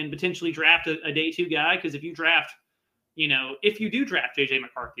at and potentially draft a day 2 guy. Because if you do draft J.J.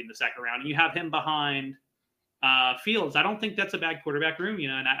 McCarthy in the second round and you have him behind Fields, I don't think that's a bad quarterback room.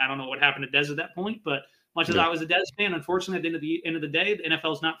 And I don't know what happened to Dez at that point, but much as I was a Dez fan, unfortunately, at the end of the day, the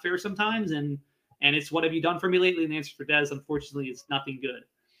NFL is not fair sometimes. And it's what have you done for me lately? And the answer for Dez, unfortunately, is nothing good.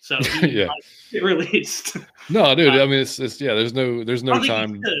 So he get released. No, dude. I mean, it's there's no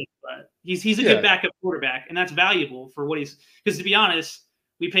time. He's a good backup quarterback, and that's valuable for what he's. Because to be honest,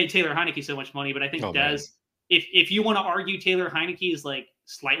 we paid Taylor Heineke so much money, but I think Dez. If you want to argue Taylor Heineke is like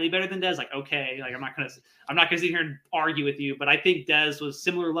slightly better than Dez, like okay, like I'm not gonna sit here and argue with you, but I think Dez was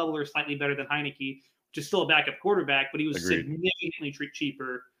similar level or slightly better than Heineke, which is still a backup quarterback, but he was significantly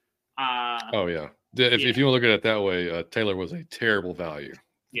cheaper. If you want to look at it that way, Taylor was a terrible value.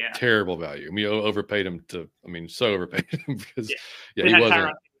 Yeah, terrible value. I mean, overpaid him so overpaid him because he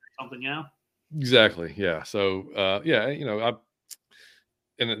wasn't. Something, yeah. Exactly. Yeah. So, on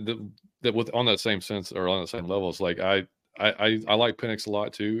that same sense or on the same levels, like I like Penix a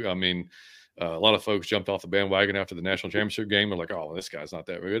lot too. I mean, A lot of folks jumped off the bandwagon after the national championship game. They're like, oh, well, this guy's not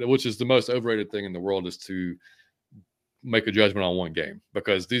that good, which is the most overrated thing in the world, is to make a judgment on one game,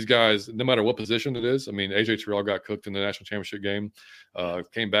 because these guys, no matter what position it is, I mean, AJ Terrell got cooked in the national championship game,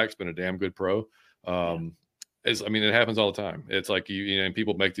 came back, has been a damn good pro. I mean, it happens all the time. It's like, and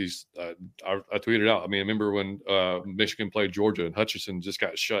people make these, I tweeted out. I mean, I remember when Michigan played Georgia and Hutchinson just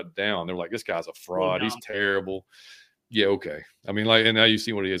got shut down. They're like, this guy's a fraud. He's terrible. Yeah, okay. I mean, like, and now you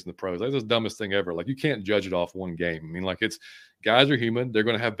see what he is in the pros. That's the dumbest thing ever. Like, you can't judge it off one game. I mean, like, guys are human. They're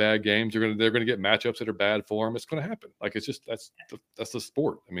going to have bad games. They're going to get matchups that are bad for them. It's going to happen. Like, it's just that's the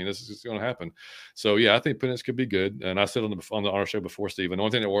sport. I mean, this is just going to happen. So yeah, I think Penix could be good. And I said on the honor show before, Steven, the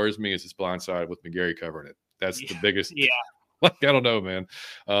only thing that worries me is his blind side with McGarry covering it. That's the biggest. Yeah. Like, I don't know, man.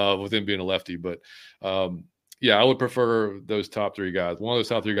 With him being a lefty, but yeah, I would prefer those top three guys. One of those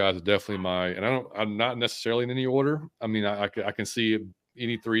top three guys is definitely I'm not necessarily in any order. I mean, I can see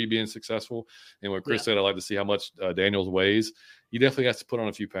any three being successful. And what Chris said, I'd like to see how much Daniels weighs. He definitely has to put on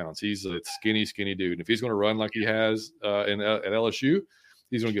a few pounds. He's a skinny dude. And if he's going to run like he has at LSU,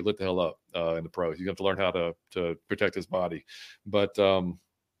 he's going to get lit the hell up in the pros. He's going to have to learn how to protect his body. But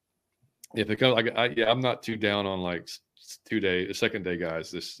if it comes, I'm not too down on like second day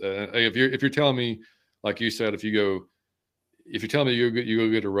guys. If you're telling me, like you said, if you're telling me you go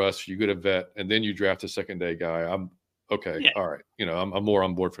get a Russ, you get a vet, and then you draft a second day guy, I'm okay. Yeah. All right. I'm more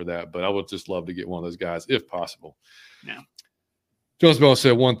on board for that, but I would just love to get one of those guys if possible. Yeah. Jones Bell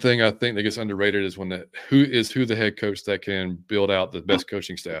said one thing I think that gets underrated is who the head coach that can build out the best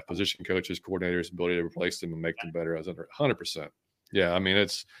coaching staff, position coaches, coordinators, ability to replace them and make them better. I was under 100%. Yeah. I mean,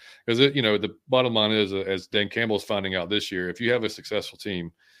 it's because the bottom line is, as Dan Campbell's finding out this year, if you have a successful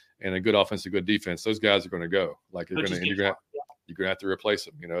team and a good offense, a good defense, those guys are going to go. Like, you're going to have to replace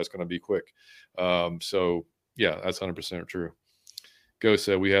them. It's going to be quick. So yeah, that's 100% true. Go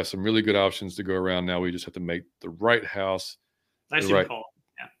said we have some really good options to go around now. We just have to make the right house. Nice call.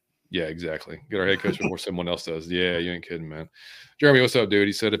 Yeah, exactly. Get our head coach before someone else does. Yeah, you ain't kidding, man. Jeremy, what's up, dude?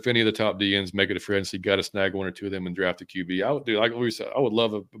 He said if any of the top DNs make it a free agency, got to snag one or two of them and draft a QB. I would do, like we said, I would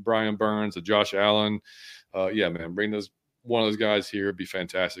love a Brian Burns, a Josh Allen. Yeah, man, bring one of those guys here would be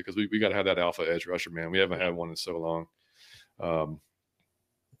fantastic, because we got to have that alpha edge rusher, man. We haven't had one in so long.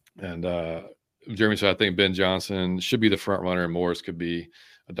 And Jeremy said, I think Ben Johnson should be the front runner and Morris could be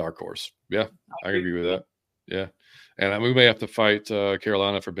a dark horse. Yeah, I can agree with that. Yeah. And we may have to fight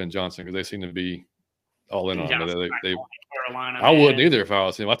Carolina for Ben Johnson, because they seem to be all in on him. Carolina, I wouldn't either if I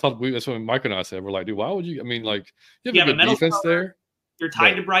was him. I thought that's what Mike and I said. We're like, dude, why would you? I mean, like, you have a good defense there. You're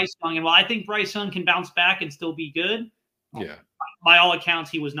tied to Bryce Young, and I think Bryce Young can bounce back and still be good. Yeah. By all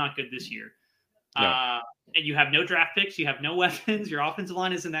accounts, he was not good this year. No. And you have no draft picks. You have no weapons. Your offensive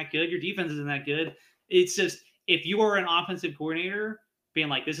line isn't that good. Your defense isn't that good. It's just, if you are an offensive coordinator being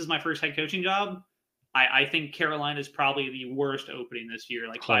like, this is my first head coaching job, I think Carolina is probably the worst opening this year.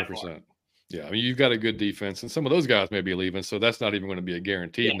 Like 100%. Yeah. I mean, you've got a good defense, and some of those guys may be leaving. So that's not even going to be a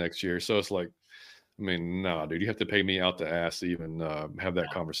guarantee next year. So it's like, I mean, nah, dude, you have to pay me out the ass to even have that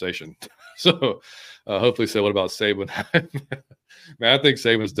conversation. So hopefully, what about Saban? Man, I think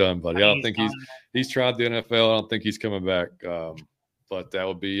Saban's done, buddy. I don't think he's tried the NFL. I don't think he's coming back. But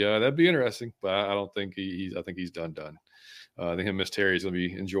that'd be interesting. But I don't think I think he's done. I think him and Miss Terry is going to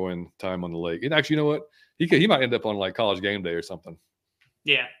be enjoying time on the lake. And actually, you know what? He might end up on like College Game Day or something.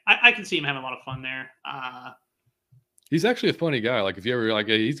 Yeah, I can see him having a lot of fun there. He's actually a funny guy. Like, if you ever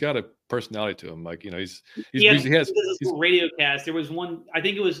he's got a personality to him. Like, he has this radio cast. There was one, I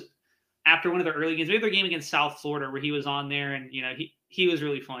think it was after one of the early games, maybe their game against South Florida, where he was on there, and he was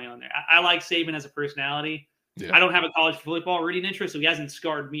really funny on there. I like Saban as a personality. Yeah. I don't have a college football rooting interest, so he hasn't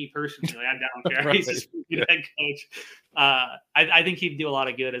scarred me personally. Like, I don't care. Right. He's just a good head coach. I think he'd do a lot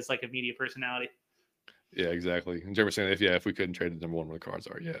of good as like a media personality. Yeah, exactly. And Jeremy saying, if we couldn't trade the number one where the cards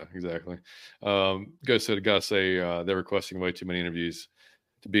are. Yeah, exactly. Gotta say they're requesting way too many interviews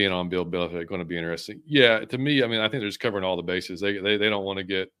to be in on Bill Belichick. Going to be interesting. Yeah, to me, I mean, I think they're just covering all the bases. They don't want to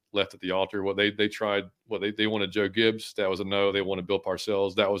get left at the altar. They tried. They wanted Joe Gibbs. That was a no. They wanted Bill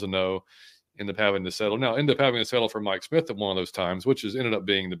Parcells. That was a no. End up having to settle for Mike Smith at one of those times, which has ended up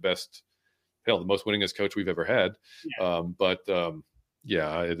being the most winningest coach we've ever had. Yeah.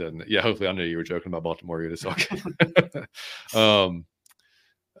 Yeah, it doesn't. Yeah, hopefully I knew you were joking about Baltimore. It's okay.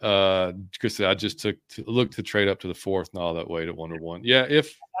 Chris said, I just took to look to trade up to the fourth and all that way to 1-1. Yeah,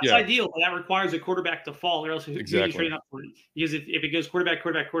 that's ideal. But that requires a quarterback to fall, or else who are you trading up for? Because if it goes quarterback,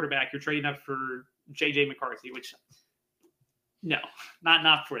 you're trading up for JJ McCarthy, which no,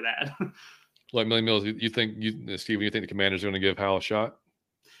 not for that. Like Millie Mills, Steven, you think the Commanders are going to give Howell a shot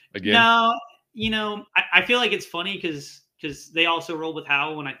again? No, I feel like it's funny because because they also roll with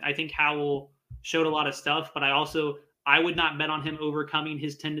Howell, and I think Howell showed a lot of stuff, but I would not bet on him overcoming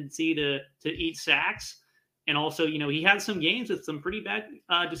his tendency to eat sacks. And also, he had some games with some pretty bad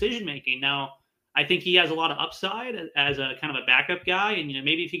decision making. Now, I think he has a lot of upside as a kind of a backup guy, and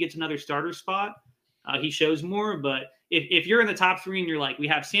maybe if he gets another starter spot, he shows more. But if you're in the top 3 and you're like, we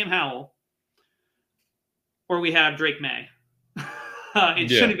have Sam Howell or we have Drake May,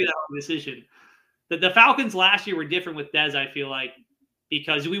 shouldn't be that hard a decision. The Falcons last year were different with Dez, I feel like,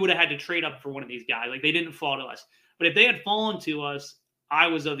 because we would have had to trade up for one of these guys. Like, they didn't fall to us. But if they had fallen to us, I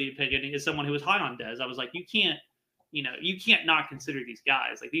was of the opinion, as someone who was high on Dez, I was like, you can't not consider these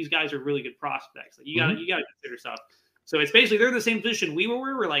guys. Like, these guys are really good prospects. Like, you gotta consider stuff. So it's basically they're the same position we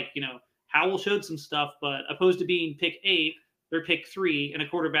were. We're like, Howell showed some stuff, but opposed to being pick 8, they're pick 3 in a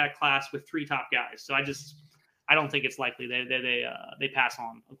quarterback class with 3 top guys. So I don't think it's likely they pass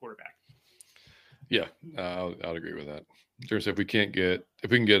on a quarterback. Yeah, I'd agree with that. If we can get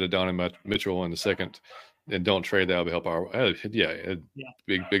a Donnie Mitchell in the second, and don't trade that, will help our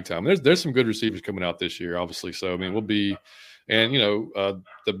big time. There's some good receivers coming out this year, obviously. So I mean, we'll be, and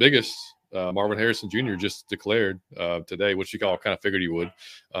the biggest Marvin Harrison Jr. just declared today, which you all kind of figured he would.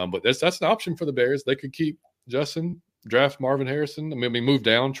 But that's an option for the Bears. They could keep Justin, draft Marvin Harrison. I mean, move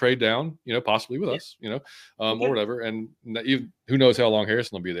down, trade down, possibly with us, or whatever. And even, who knows how long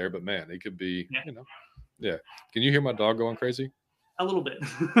Harrison will be there? But man, he could be, yeah. Can you hear my dog going crazy? A little bit.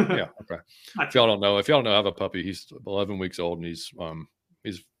 Yeah. Okay. If y'all don't know, I have a puppy. He's 11 weeks old, and he's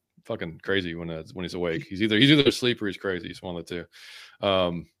fucking crazy when he's awake. He's either asleep or he's crazy. He's one of the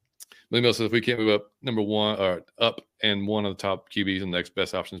two. Lemil says if we can't move up number 1 or up and one of the top QBs, and the next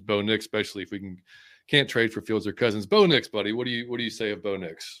best option is Bo Nix, especially if we can't trade for Fields or Cousins. Bo Nix, buddy, what do you say of Bo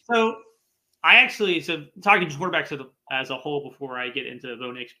Nix? So talking to quarterbacks as a whole before I get into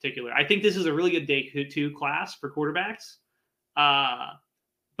Bo Nix in particular, I think this is a really good day 2 class for quarterbacks.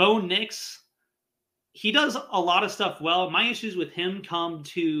 Bo Nix, he does a lot of stuff well. My issues with him come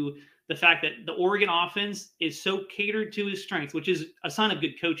to the fact that the Oregon offense is so catered to his strengths, which is a sign of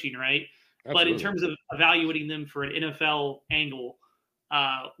good coaching, right? Absolutely. But in terms of evaluating them for an NFL angle,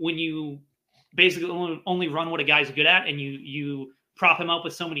 when you basically only run what a guy's good at, and you prop him up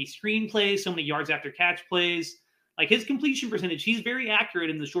with so many screen plays, so many yards after catch plays, like his completion percentage, he's very accurate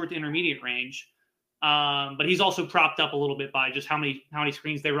in the short to intermediate range. But he's also propped up a little bit by just how many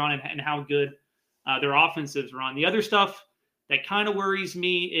screens they run and how good their offensives run. The other stuff that kind of worries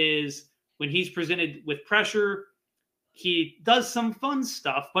me is when he's presented with pressure, he does some fun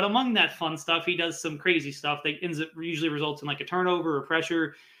stuff, but among that fun stuff, he does some crazy stuff that usually results in like a turnover or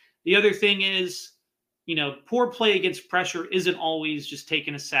pressure. The other thing is, poor play against pressure isn't always just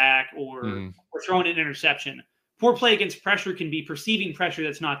taking a sack or throwing an interception. Poor play against pressure can be perceiving pressure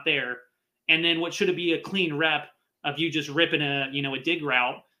that's not there. And then what should be a clean rep of you just ripping a dig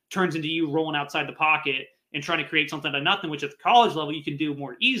route turns into you rolling outside the pocket and trying to create something out of nothing, which at the college level you can do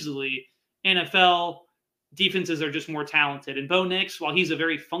more easily. NFL defenses are just more talented. And Bo Nix, while he's a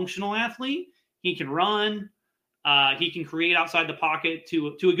very functional athlete, he can run, he can create outside the pocket to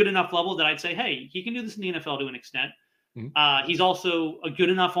a good enough level that I'd say, hey, he can do this in the NFL to an extent. He's also a good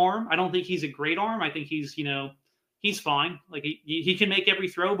enough arm. I don't think he's a great arm. I think he's fine. Like he can make every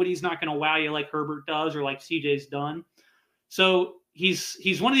throw, but he's not going to wow you like Herbert does or like CJ's done. So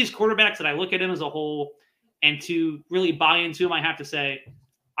he's one of these quarterbacks that I look at him as a whole, and to really buy into him, I have to say,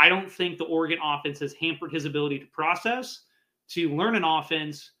 I don't think the Oregon offense has hampered his ability to process, to learn an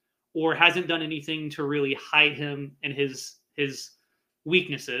offense, or hasn't done anything to really hide him and his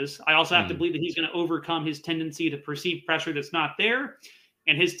weaknesses. I also have to believe that he's going to overcome his tendency to perceive pressure that's not there,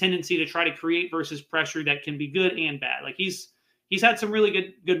 and his tendency to try to create versus pressure that can be good and bad. Like he's had some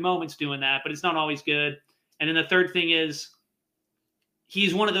really good moments doing that, but it's not always good. And then the third thing is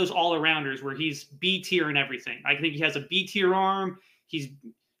he's one of those all-arounders where he's B tier in everything. I think he has a B tier arm.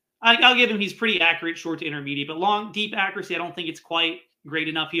 I'll give him, he's pretty accurate, short to intermediate, but long, deep accuracy, I don't think it's quite great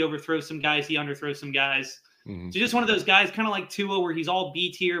enough. He overthrows some guys. He underthrows some guys. So just one of those guys, kind of like Tua, where he's all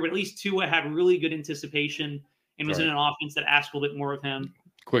B tier, but at least Tua had really good anticipation and was in an offense that asked a little bit more of him.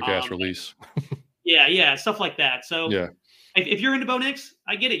 Quick ass release. yeah, stuff like that. So if you're into Bo Nix,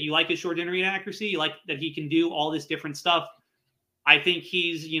 I get it. You like his short intermediate accuracy. You like that he can do all this different stuff. I think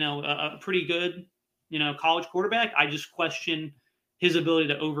he's, a pretty good, college quarterback. I just question his ability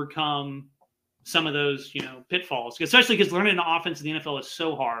to overcome some of those, pitfalls, especially because learning an offense in the NFL is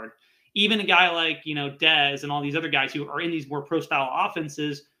so hard. Even a guy like, Dez and all these other guys who are in these more pro style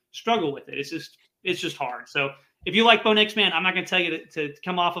offenses struggle with it. It's just hard. So if you like Bo Nix, man, I'm not going to tell you to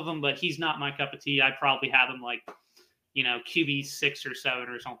come off of him, but he's not my cup of tea. I'd probably have him like, QB 6 or 7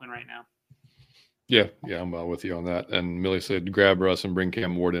 or something right now. Yeah, I'm with you on that. And Millie said, grab Russ and bring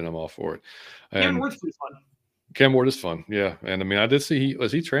Cam Ward in. I'm all for it. Cam And Ward's pretty fun. Cam Ward is fun, yeah. And I mean, I did see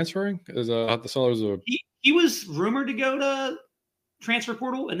was he transferring? I saw there was a he was rumored to go to transfer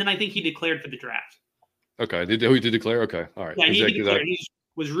portal, and then I think he declared for the draft. Okay, he did declare? Okay, all right. Yeah, he declared. He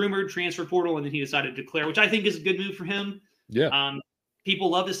was rumored transfer portal, and then he decided to declare, which I think is a good move for him. Yeah. People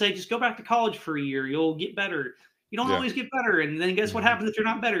love to say, just go back to college for a year. You'll get better. You don't always get better. And then guess what happens if you're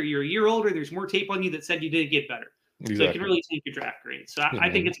not better? You're a year older. There's more tape on you that said you did get better. Exactly. So you can really take your draft grade. So I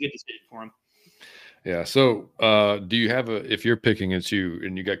think it's a good decision for him. Yeah. So do you have if you're picking, it's you,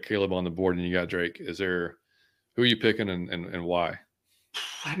 and you got Caleb on the board and you got Drake, who are you picking and why?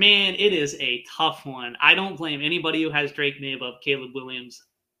 Man, it is a tough one. I don't blame anybody who has Drake May above Caleb Williams.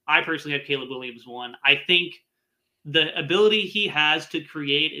 I personally have Caleb Williams 1. I think the ability he has to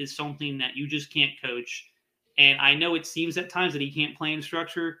create is something that you just can't coach. And I know it seems at times that he can't play in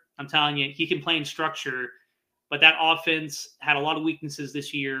structure. I'm telling you, he can play in structure, but that offense had a lot of weaknesses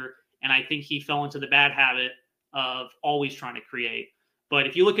this year. And I think he fell into the bad habit of always trying to create. But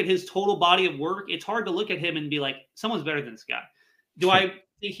if you look at his total body of work, it's hard to look at him and be like, someone's better than this guy. Do I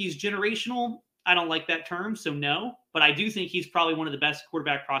think he's generational? I don't like that term, so no. But I do think he's probably one of the best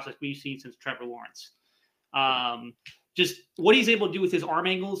quarterback prospects we've seen since Trevor Lawrence. Just what he's able to do with his arm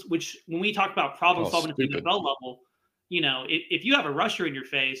angles, which when we talk about problem solving at the NFL level, if you have a rusher in your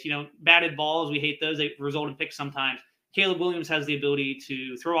face, batted balls, we hate those. They result in picks sometimes. Caleb Williams has the ability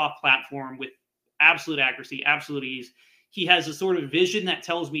to throw off platform with absolute accuracy, absolute ease. He has a sort of vision that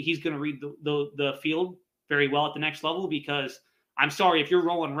tells me he's going to read the field very well at the next level, because I'm sorry, if you're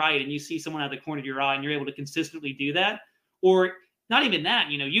rolling right and you see someone out of the corner of your eye and you're able to consistently do that, or not even that,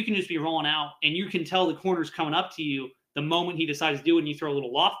 you can just be rolling out and you can tell the corner's coming up to you the moment he decides to do it, and you throw a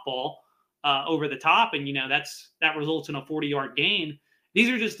little loft ball over the top, and that results in a 40-yard gain. These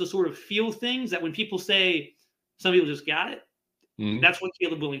are just the sort of feel things that when people say some people just got it, that's what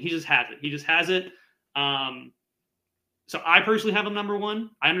Caleb Williams, he just has it. He just has it. So I personally have him number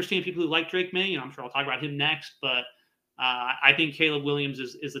 1. I understand people who like Drake May. I'm sure I'll talk about him next, but I think Caleb Williams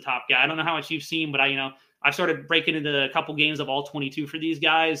is the top guy. I don't know how much you've seen, but I started breaking into a couple games of all 22 for these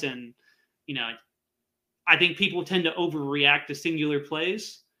guys, and I think people tend to overreact to singular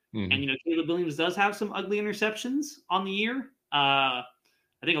plays. And Caleb Williams does have some ugly interceptions on the year. I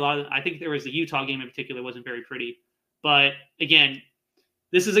think there was the Utah game in particular wasn't very pretty. But again,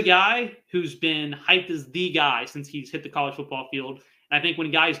 this is a guy who's been hyped as the guy since he's hit the college football field. And I think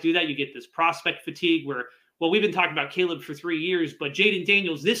when guys do that, you get this prospect fatigue where, well, we've been talking about Caleb for 3 years, but Jaden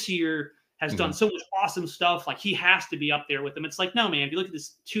Daniels this year has done so much awesome stuff. Like, he has to be up there with them. It's like, no, man, if you look at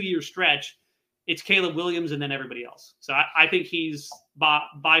this 2-year stretch, it's Caleb Williams and then everybody else. So I think he's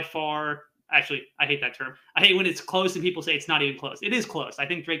by far, actually, I hate that term. I hate when it's close and people say it's not even close. It is close. I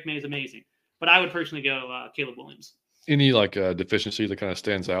think Drake May is amazing, but I would personally go Caleb Williams. Any deficiency that kind of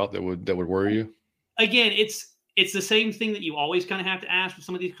stands out that would worry you? Again, it's the same thing that you always kind of have to ask with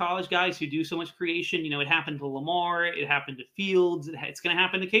some of these college guys who do so much creation. It happened to Lamar, it happened to Fields, it's going to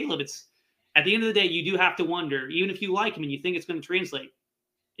happen to Caleb. It's at the end of the day, you do have to wonder, even if you like him and you think it's going to translate,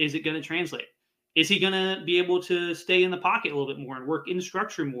 is it going to translate? Is he going to be able to stay in the pocket a little bit more and work in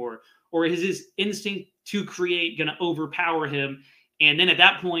structure more? Or is his instinct to create going to overpower him? And then at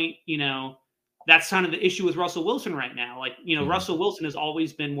that point, that's kind of the issue with Russell Wilson right now. Like, Russell Wilson has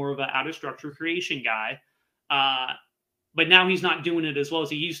always been more of an out of structure creation guy. But now he's not doing it as well as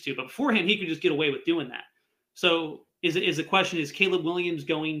he used to. But beforehand, he could just get away with doing that. So is the question, is Caleb Williams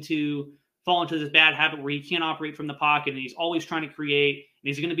going to fall into this bad habit where he can't operate from the pocket and he's always trying to create? And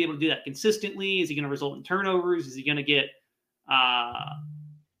is he going to be able to do that consistently? Is he going to result in turnovers? Is he going to get,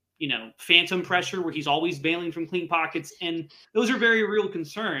 phantom pressure where he's always bailing from clean pockets? And those are very real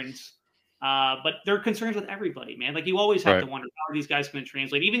concerns. But they're concerns with everybody, man. Like, you always have to wonder, how are these guys going to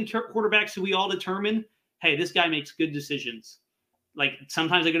translate? Even quarterbacks who we all determine, hey, this guy makes good decisions. Like,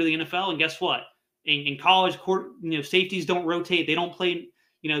 sometimes they go to the NFL, and guess what? In college, safeties don't rotate. They don't play,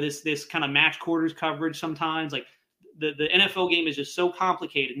 this kind of match quarters coverage sometimes. Like, the NFL game is just so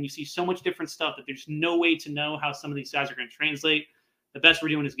complicated, and you see so much different stuff that there's no way to know how some of these guys are going to translate. The best we're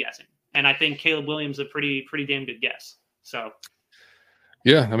doing is guessing. And I think Caleb Williams is a pretty damn good guess. So.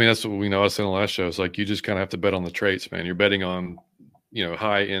 Yeah, I mean, that's what we know. I said in the last show. It's like, you just kind of have to bet on the traits, man. You're betting on,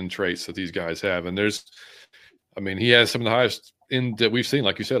 high-end traits that these guys have. And he has some of the highest end that we've seen,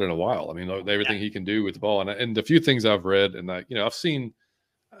 like you said, in a while. I mean, everything he can do with the ball. And the few things I've read, and I've seen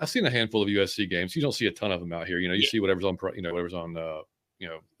a handful of USC games. You don't see a ton of them out here. You see whatever's on, whatever's on,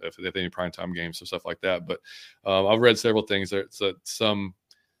 if they have any primetime games and stuff like that. But I've read several things that some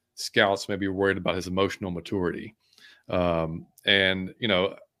scouts may be worried about his emotional maturity. And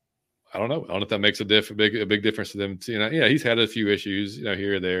I don't know. I don't know if that makes a big difference to them. Yeah, he's had a few issues,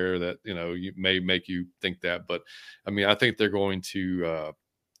 here or there that you may make you think that. But I mean, I think they're going to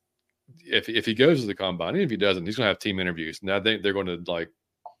if he goes to the combine, and if he doesn't, he's going to have team interviews. And I think they're going to like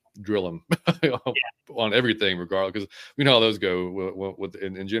drill him on everything, regardless, because we know how those go.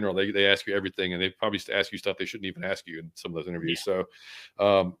 In general, they ask you everything, and they probably ask you stuff they shouldn't even ask you in some of those interviews. Yeah.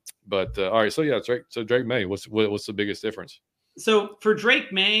 So, all right. So yeah, Drake. So Drake May, what's the biggest difference? So for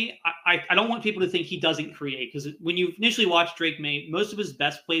Drake May, I don't want people to think he doesn't create, because when you initially watch Drake May, most of his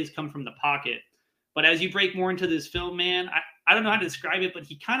best plays come from the pocket. But as you break more into this film, man, I don't know how to describe it, but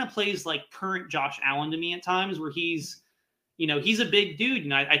he kind of plays like current Josh Allen to me at times, where he's a big dude.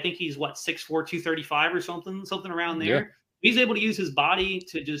 And I think he's 6'4", 235 or something around there. Yeah. He's able to use his body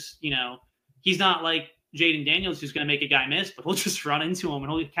to just, he's not like Jaden Daniels who's going to make a guy miss, but he'll just run into him,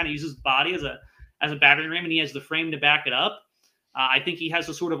 and he'll kind of use his body as a battering ram, and he has the frame to back it up. I think he has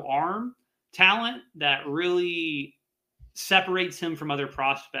a sort of arm talent that really separates him from other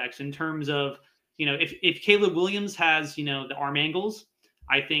prospects in terms of, if Caleb Williams has, the arm angles,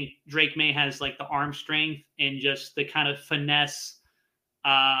 I think Drake May has like the arm strength and just the kind of finesse,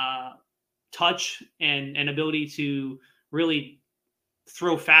 touch and ability to really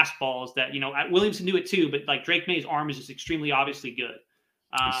throw fastballs that, Williams can do it too, but like Drake May's arm is just extremely obviously good.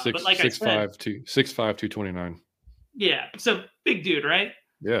 But like 6'5", 229. Yeah, so big dude, right?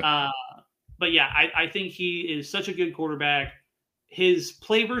 Yeah. But yeah, I think he is such a good quarterback. His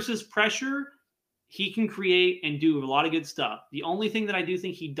play versus pressure, he can create and do a lot of good stuff. The only thing that I do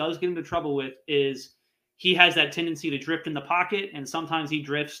think he does get into trouble with is he has that tendency to drift in the pocket, and sometimes he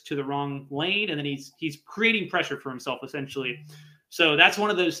drifts to the wrong lane, and then he's creating pressure for himself, essentially. So that's one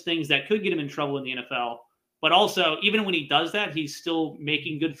of those things that could get him in trouble in the NFL. But also, even when he does that, he's still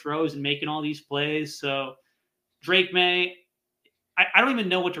making good throws and making all these plays. So Drake May, I don't even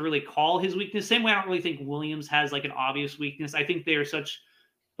know what to really call his weakness. Same way I don't really think Williams has like an obvious weakness. I think they're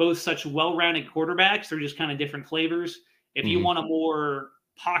both such well-rounded quarterbacks. They're just kind of different flavors. If you want a more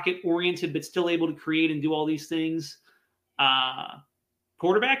pocket-oriented but still able to create and do all these things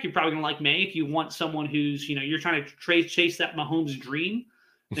quarterback, you're probably going to like May. If you want someone who's, you're trying to chase that Mahomes dream,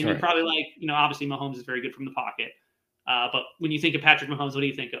 then you're probably like, obviously Mahomes is very good from the pocket. But when you think of Patrick Mahomes, what do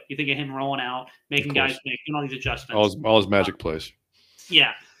you think of? You think of him rolling out, making guys doing all these adjustments. All his magic plays.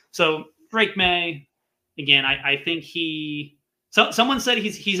 Yeah. So Drake May, again, I think someone said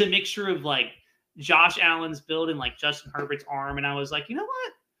he's a mixture of like Josh Allen's build and like Justin Herbert's arm. And I was like, you know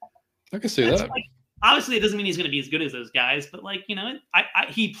what? I can see that. Like, obviously, it doesn't mean he's going to be as good as those guys, but like,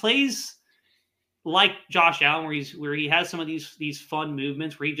 he plays like Josh Allen, where he has some of these fun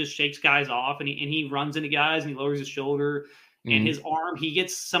movements where he just shakes guys off and he runs into guys and he lowers his shoulder and his arm. He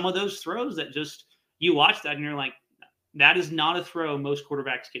gets some of those throws that just, you watch that and you're like, that is not a throw most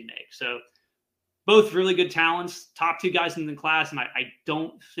quarterbacks can make. So both really good talents, top two guys in the class. And I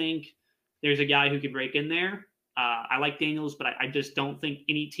don't think there's a guy who could break in there. I like Daniels, but I just don't think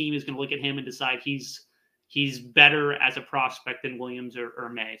any team is going to look at him and decide he's better as a prospect than Williams or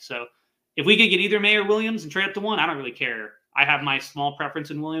May. So if we could get either May or Williams and trade up to one, I don't really care. I have my small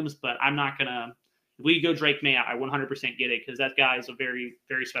preference in Williams, but I'm not going to – if we go Drake May, I 100% get it because that guy is a very,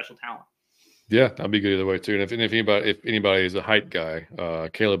 very special talent. Yeah, I'd be good either way too. And if anybody is a height guy,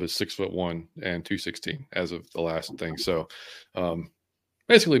 Caleb is 6'1" and 216 as of the last thing. So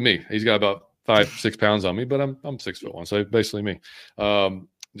basically me. He's got about 5-6 pounds on me, but I'm 6'1", so basically me.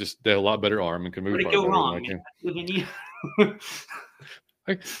 Just a lot better arm and can move. Where'd it go wrong?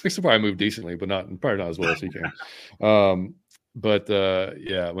 I still probably move decently, but probably not as well as he can.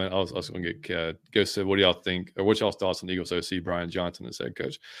 Yeah, when I was also going to get Go said, what do y'all think, or what's y'all's thoughts on Eagles OC Brian Johnson as head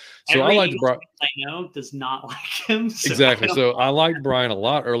coach? So I liked Brian. I know does not like him. So exactly. So I liked Brian a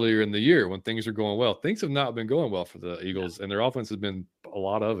lot earlier in the year when things are going well. Things have not been going well for the Eagles, and their offense has been a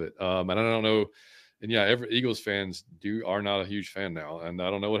lot of it. And I don't know. And yeah, every Eagles fans are not a huge fan now, and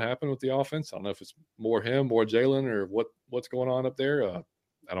I don't know what happened with the offense. I don't know if it's more him, more Jalen, or what's going on up there.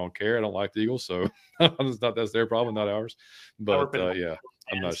 I don't care. I don't like the Eagles, so that's their problem, not ours. But yeah,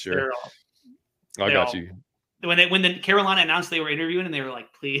 I'm not sure. I got you. When the Carolina announced they were interviewing, and they were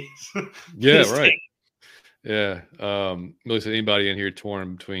like, "Please." Yeah, right. Yeah. Really said, anybody in here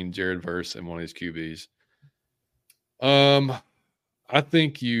torn between Jared Verse and one of his QBs? I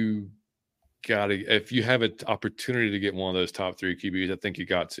think you got to, if you have an opportunity to get one of those top three QBs, I think you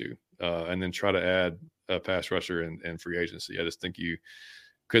got to, and then try to add a pass rusher and free agency. I just think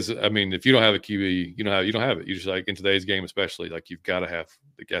because I mean, if you don't have a QB, you don't have it. You just, like in today's game, especially, like you've got to have,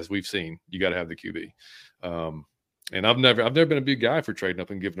 as we've seen, you got to have the QB. And I've never been a big guy for trading up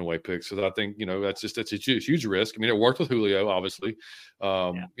and giving away picks because I think that's a huge risk. I mean, it worked with Julio, obviously.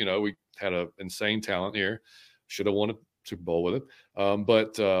 We had an insane talent here. Should have won a Super Bowl with it.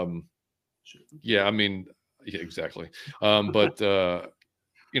 Yeah, I mean, yeah, exactly. I'm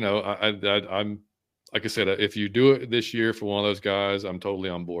like I said, if you do it this year for one of those guys, I'm totally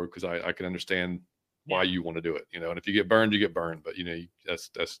on board because I can understand why you want to do it. And if you get burned, you get burned. But that's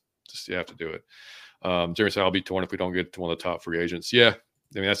just you have to do it. Jerry said, I'll be torn if we don't get to one of the top free agents. Yeah.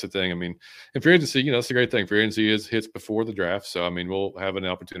 I mean, that's the thing. I mean, in free agency, that's the great thing. Free agency hits before the draft. So, I mean, we'll have an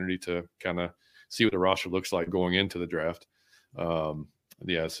opportunity to kind of see what the roster looks like going into the draft.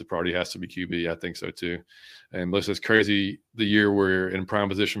 Yes, the priority has to be QB. I think so too. And Melissa, it's crazy the year we're in prime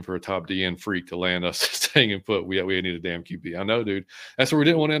position for a top DN freak to land us staying in put. We need a damn QB. I know, dude. That's where we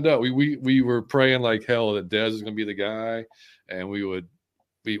didn't want to end up. We were praying like hell that Dez is going to be the guy, and we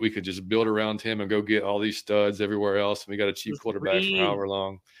could just build around him and go get all these studs everywhere else. And we got a cheap quarterback for however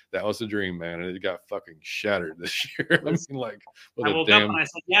long. That was the dream, man. And it got fucking shattered this year. I mean, I woke up and I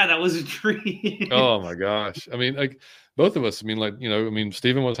said, yeah, that was a dream. Oh my gosh. I mean, both of us, I mean,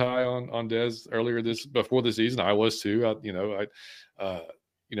 Steven was high on Dez before the season. I was too.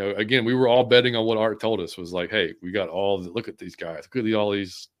 Again, we were all betting on what Art told us was like, hey, we got look at these guys. Look at all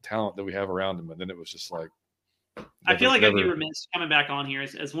these talent that we have around them. And then it was just like, I feel like I'd be remiss coming back on here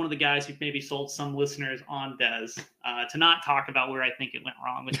as one of the guys who maybe sold some listeners on Dez to not talk about where I think it went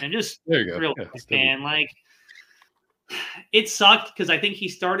wrong with him. Just there you go. Real quick, man. It sucked because I think he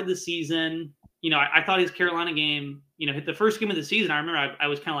started the season. I thought his Carolina game, hit the first game of the season. I remember I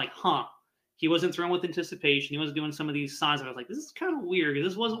was kind of like, he wasn't thrown with anticipation. He wasn't doing some of these signs. I was like, this is kind of weird because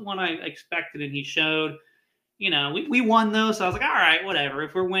this wasn't what I expected. And he showed, we won though. So I was like, all right, whatever.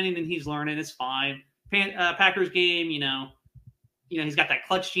 If we're winning and he's learning, it's fine. Packers game, he's got that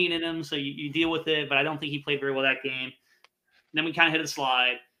clutch gene in him, so you deal with it. But I don't think he played very well that game. And then we kind of hit a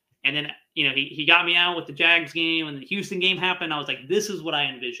slide, and then he got me out with the Jags game, and the Houston game happened. I was like, this is what I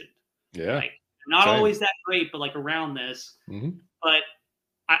envisioned. Yeah, not same. Always that great, but around this. Mm-hmm. But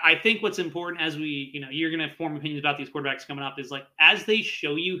I think what's important as we, you're going to form opinions about these quarterbacks coming up is as they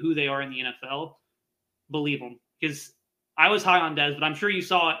show you who they are in the NFL, believe them because. I was high on Dez, but I'm sure you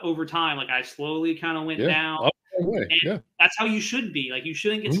saw it over time. I slowly kind of went down. That's how you should be. You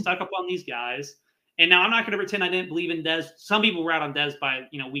shouldn't get stuck up on these guys. And now I'm not going to pretend I didn't believe in Dez. Some people were out on Dez by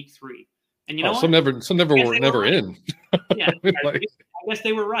week 3, and what? Some never were never in. Yeah, I guess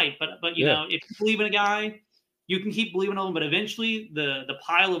they were right. But if you believe in a guy, you can keep believing in them. But eventually, the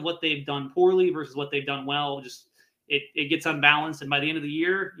pile of what they've done poorly versus what they've done well, just it gets unbalanced. And by the end of the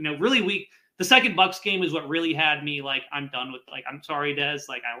year, really the second Bucks game is what really had me I'm done with I'm sorry, Dez.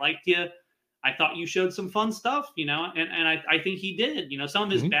 I liked you. I thought you showed some fun stuff, and I think he did. Some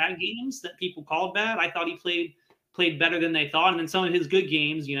of his bad games that people called bad, I thought he played better than they thought. And then some of his good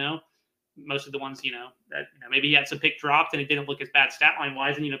games, most of the ones, that maybe he had some pick dropped and it didn't look as bad stat line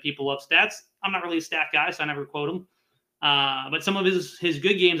wise. And people love stats. I'm not really a stat guy, so I never quote him. But some of his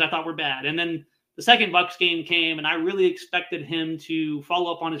good games I thought were bad. And then the second Bucks game came, and I really expected him to follow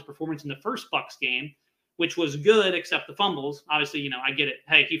up on his performance in the first Bucks game, which was good except the fumbles. Obviously, I get it.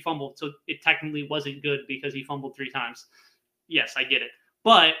 Hey, he fumbled, so it technically wasn't good because he fumbled 3 times. Yes, I get it.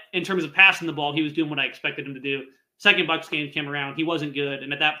 But in terms of passing the ball, he was doing what I expected him to do. Second Bucks game came around, he wasn't good,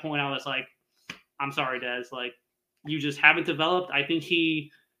 and at that point, I was like, "I'm sorry, Dez. You just haven't developed." I think he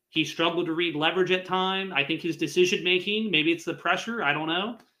struggled to read leverage at times. I think his decision making, maybe it's the pressure, I don't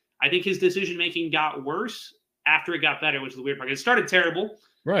know. I think his decision-making got worse after it got better, which is the weird part. It started terrible.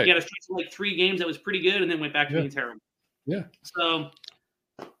 Right. He had a stretch of 3 games that was pretty good and then went back to being terrible. Yeah. So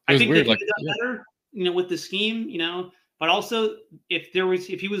I think that he could have done better, with the scheme, but also if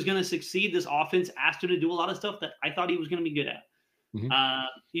he was going to succeed, this offense asked him to do a lot of stuff that I thought he was going to be good at. Mm-hmm.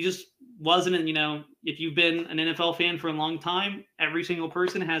 He just wasn't, if you've been an NFL fan for a long time, every single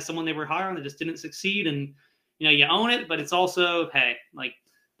person has someone they were higher on that just didn't succeed. And, you own it, but it's also, hey,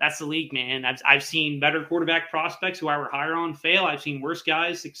 that's the league, man. I've seen better quarterback prospects who I were higher on fail. I've seen worse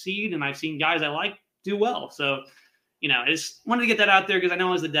guys succeed, and I've seen guys I like do well. So, I just wanted to get that out there because I know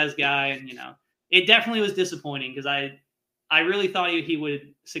I was the Dez guy, and it definitely was disappointing because I really thought he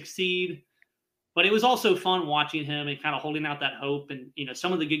would succeed, but it was also fun watching him and kind of holding out that hope. And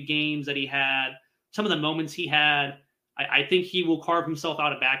some of the good games that he had, some of the moments he had, I think he will carve himself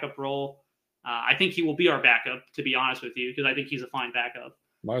out a backup role. I think he will be our backup, to be honest with you, because I think he's a fine backup.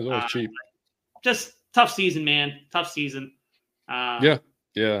 Might as well as cheap. Just tough season, man. Tough season. Yeah.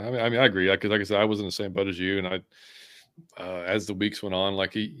 I mean, I agree. Because like I said, I was in the same boat as you, and as the weeks went on,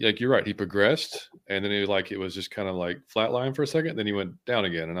 you're right, he progressed, and then it was just kind of flatline for a second. Then he went down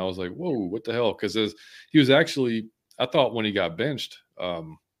again, and I was like, whoa, what the hell? Because he was actually I thought when he got benched,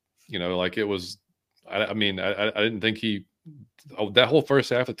 like it was. I mean, I didn't think that whole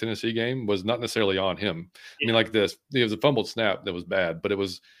first half of the Tennessee game was not necessarily on him. I mean, like this, it was a fumbled snap that was bad, but it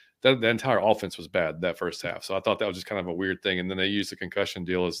was the entire offense was bad that first half. So I thought that was just kind of a weird thing. And then they used the concussion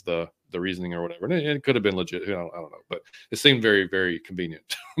deal as the reasoning or whatever. And it could have been legit. I don't know, but it seemed very, very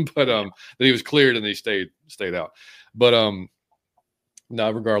convenient. But that he was cleared and he stayed out. But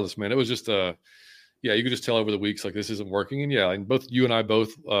no, regardless, man, it was just yeah, you could just tell over the weeks like this isn't working. And yeah, and both you and I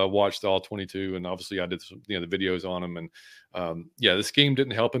both watched all 22, and obviously I did some, the videos on him. And yeah, the scheme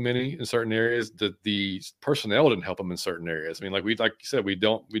didn't help him any in certain areas. The personnel didn't help him in certain areas. I mean, like you said, we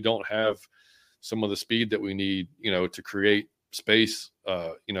don't have some of the speed that we need, to create space,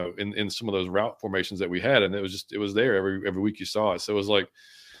 in some of those route formations that we had. And it was there every week you saw it. So it was like,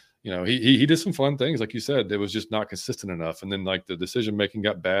 he did some fun things, like you said. It was just not consistent enough, and then like the decision making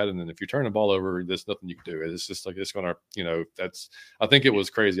got bad. And then if you turn the ball over, there's nothing you can do. It's just like it's gonna, I think it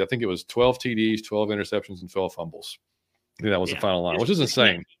was crazy. I think it was 12 TDs, 12 interceptions, and 12 fumbles. I think that was the final line, which is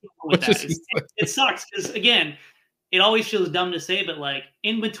insane. It sucks because again, it always feels dumb to say, but like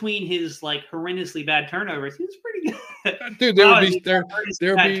in between his like horrendously bad turnovers, he was pretty good. Dude,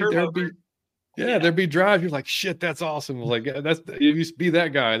 there'd be. Yeah, there'd be drives. You're like, shit, that's awesome. Like you used to be that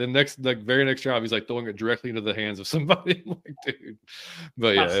guy. The very next drive, he's like throwing it directly into the hands of somebody. I'm like, dude.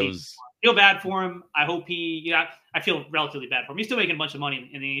 But yeah, it was. I feel bad for him. I hope I feel relatively bad for him. He's still making a bunch of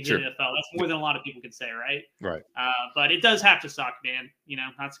money in the NFL. That's more than a lot of people can say, right? Right. But it does have to suck, man.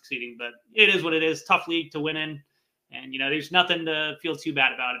 Not succeeding, but it is what it is. Tough league to win in, and there's nothing to feel too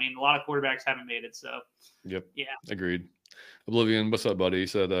bad about. I mean, a lot of quarterbacks haven't made it, so. Yep. Yeah. Agreed. Oblivion, what's up, buddy? He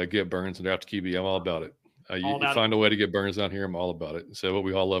said, get Burns and draft QB. I'm all about it. You find a way to get Burns down here. I'm all about it. So what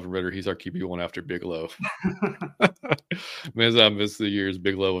we all love Ritter, he's our QB1 after Bigelow. Man, I miss the years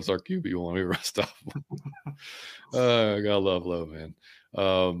Bigelow was our QB1. We were unstoppable. I gotta love Lowe, man.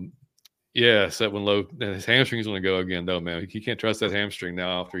 Yeah, except when Lowe, his hamstring's going to go again, though, man. He can't trust that hamstring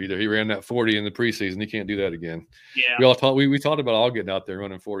now after he ran that 40 in the preseason. He can't do that again. Yeah. We talked about all getting out there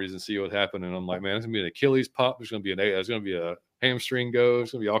running 40s and see what happened. And I'm like, man, it's going to be an Achilles pop. There's going to be a hamstring go.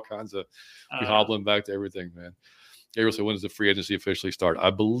 There's going to be all kinds of hobbling back to everything, man. Gabriel said, when does the free agency officially start?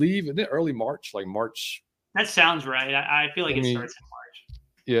 I believe in early March, like March. That sounds right. I feel like it starts in March.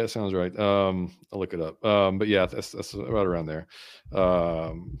 Yeah, it sounds right. I'll look it up. But yeah, that's right around there.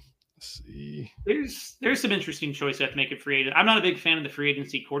 See, there's some interesting choices to make it free agent. I'm not a big fan of the free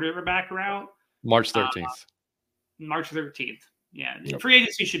agency quarterback route. March 13th. March 13th. Yeah, free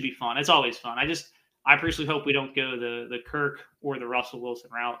agency should be fun. It's always fun. I personally hope we don't go the Kirk or the Russell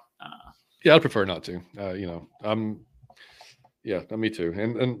Wilson route. Yeah, I'd prefer not to. Me too.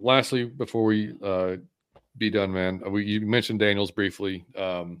 And lastly, before we be done, man, you mentioned Daniels briefly.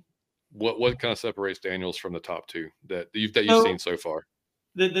 What kind of separates Daniels from the top two that you've seen so far?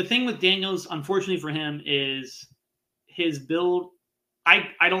 The thing with Daniels, unfortunately for him, is his build.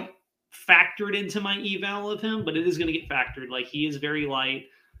 I don't factor it into my eval of him, but it is going to get factored. Like, he is very light,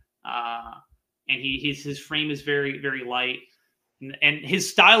 and his frame is very, very light, and his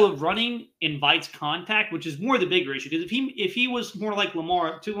style of running invites contact, which is more the bigger issue. Because if he was more like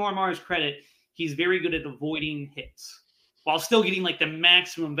Lamar, to Lamar's credit, he's very good at avoiding hits while still getting like the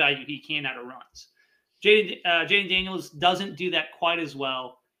maximum value he can out of runs. Jaden Daniels doesn't do that quite as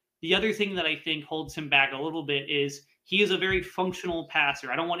well. The other thing that I think holds him back a little bit is he is a very functional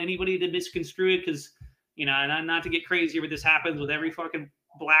passer. I don't want anybody to misconstrue it because, and not to get crazy, but this happens with every fucking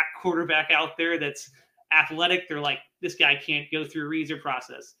black quarterback out there that's athletic. They're like, this guy can't go through reads or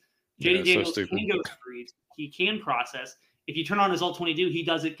process. Jaden Daniels can go through reads. He can process. If you turn on his all-22, he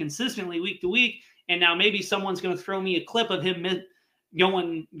does it consistently week to week. And now maybe someone's going to throw me a clip of him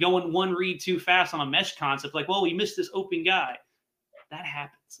going one read too fast on a mesh concept. Like, well, we missed this open guy. That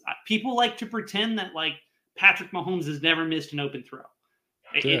happens. People like to pretend that like Patrick Mahomes has never missed an open throw.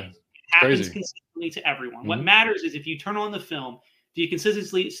 It happens consistently to everyone. Mm-hmm. What matters is if you turn on the film, do you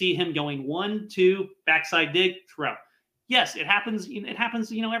consistently see him going 1-2 backside dig throw? Yes, it happens. It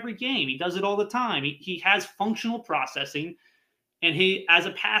happens, every game. He does it all the time. He has functional processing, and he, as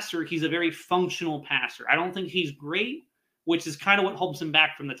a passer, he's a very functional passer. I don't think he's great, which is kind of what holds him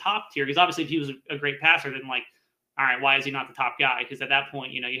back from the top tier. Because obviously, if he was a great passer, then like, all right, why is he not the top guy? Because at that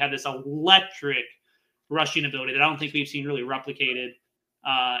point, you have this electric rushing ability that I don't think we've seen really replicated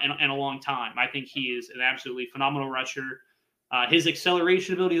in a long time. I think he is an absolutely phenomenal rusher. His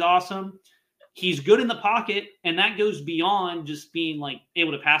acceleration ability is awesome. He's good in the pocket, and that goes beyond just being like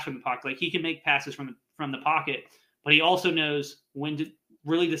able to pass from the pocket. Like, he can make passes from the pocket, but he also knows when to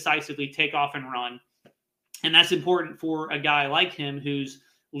really decisively take off and run. And that's important for a guy like him who's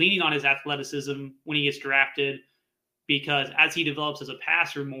leaning on his athleticism when he gets drafted. because as he develops as a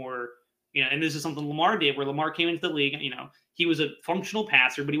passer more, and this is something Lamar did, where Lamar came into the league, he was a functional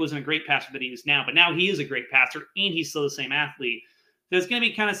passer, but he wasn't a great passer that he is now. But now he is a great passer, and he's still the same athlete. So it's going to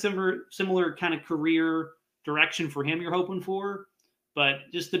be kind of similar kind of career direction for him you're hoping for.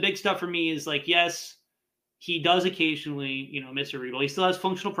 But just the big stuff for me is like, yes, he does occasionally, miss a read. He still has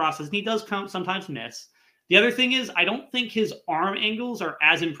functional process, and he does sometimes miss. The other thing is, I don't think his arm angles are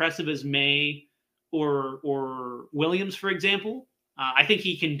as impressive as May or Williams, for example. I think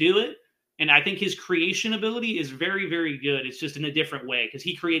he can do it, and I think his creation ability is very, very good. It's just in a different way because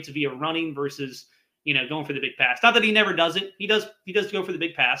he creates via running versus going for the big pass. Not that he never does it. He does go for the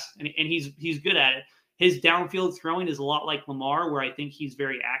big pass, and he's good at it. His downfield throwing is a lot like Lamar, where I think he's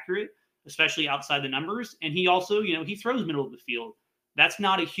very accurate, especially outside the numbers. And he also, he throws middle of the field. That's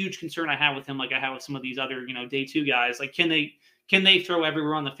not a huge concern I have with him, like I have with some of these other, day two guys. Like, can they throw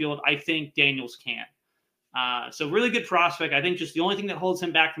everywhere on the field? I think Daniels can. So really good prospect. I think just the only thing that holds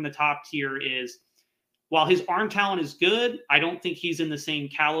him back from the top tier is while his arm talent is good, I don't think he's in the same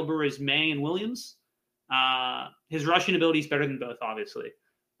caliber as May and Williams. His rushing ability is better than both, obviously.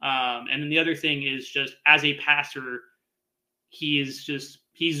 And then the other thing is just as a passer, he's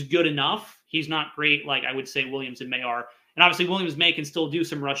good enough. He's not great like I would say Williams and May are. And obviously Williams May can still do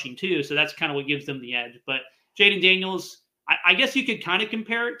some rushing too. So that's kind of what gives them the edge. But Jaden Daniels, I guess you could kind of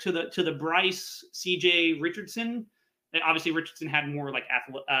compare it to the Bryce CJ Richardson. Obviously Richardson had more like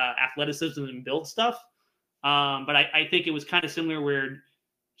athleticism and build stuff. But I think it was kind of similar where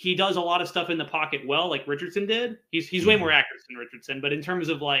he does a lot of stuff in the pocket well, like Richardson did. He's way more accurate than Richardson, but in terms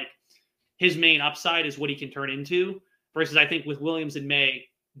of like his main upside is what he can turn into versus I think with Williams and May,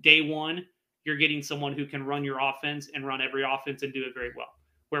 day one, you're getting someone who can run your offense and run every offense and do it very well.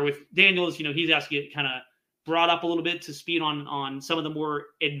 Where with Daniels, he's asked to get kind of brought up a little bit to speed on some of the more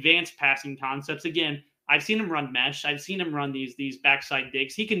advanced passing concepts. Again, I've seen him run mesh. I've seen him run these backside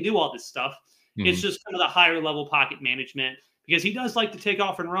digs. He can do all this stuff. Mm-hmm. It's just some of the higher level pocket management. Because he does like to take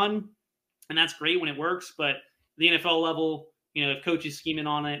off and run, and that's great when it works. But the NFL level, if coaches scheming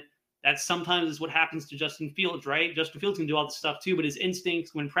on it, that sometimes is what happens to Justin Fields, right? Justin Fields can do all this stuff too, but his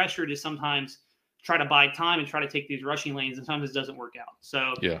instincts when pressured is sometimes try to buy time and try to take these rushing lanes, and sometimes it doesn't work out.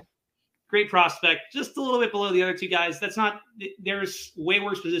 So yeah, great prospect, just a little bit below the other two guys. There's way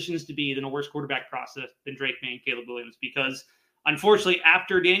worse positions to be than a worse quarterback process than Drake May and Caleb Williams, because unfortunately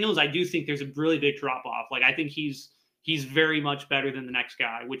after Daniels, I do think there's a really big drop off. Like I think he's very much better than the next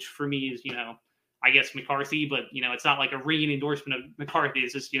guy, which for me is, I guess McCarthy, but, it's not like a ringing endorsement of McCarthy.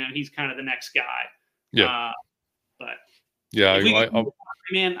 It's just, he's kind of the next guy. Yeah. But yeah,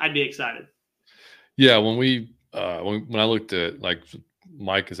 man, I'd be excited. Yeah. When I looked at like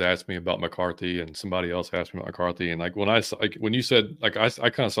Mike has asked me about McCarthy and somebody else asked me about McCarthy. And like, when you said, like, I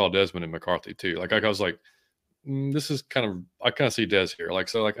kind of saw Desmond and McCarthy too. Like, I was like, this is I kind of see Des here. Like,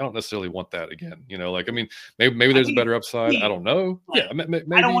 so like, I don't necessarily want that again, like, I mean, maybe there's a better upside. I don't know. Like, yeah. Maybe,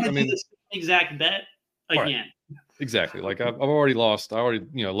 I don't want to do this exact bet again. Right. Exactly. Like I've already lost. I already,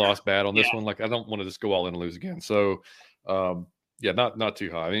 lost bad on this one. Like I don't want to just go all in and lose again. So, yeah, not too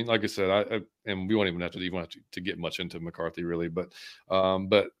high. I mean, like I said, and we won't even have to get much into McCarthy really, but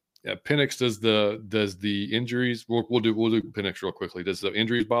yeah, Penix does the injuries. We'll do Penix real quickly. Does the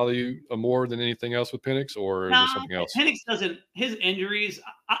injuries bother you more than anything else with Penix, or is there something else? Penix doesn't. His injuries.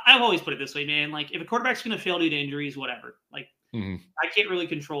 I've always put it this way, man. Like if a quarterback's going to fail due to injuries, whatever. Like I can't really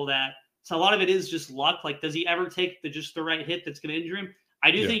control that. So a lot of it is just luck. Like does he ever take the right hit that's going to injure him?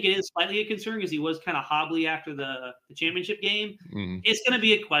 I do think it is slightly a concern because he was kind of hobbly after the championship game. It's going to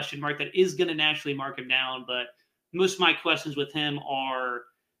be a question mark that is going to naturally mark him down. But most of my questions with him are,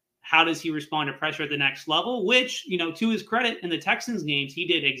 how does he respond to pressure at the next level? Which, to his credit, in the Texans games, he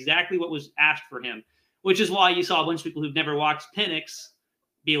did exactly what was asked for him, which is why you saw a bunch of people who've never watched Penix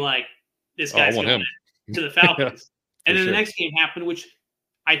be like, this guy's going to the Falcons. And then the next game happened, which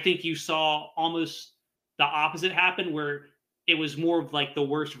I think you saw almost the opposite happen, where it was more of like the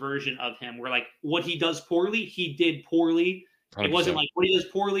worst version of him, where like what he does poorly, he did poorly. 100%. It wasn't like what he does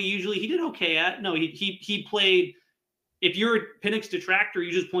poorly usually, he did okay at. No, he played. If you're a Penix detractor,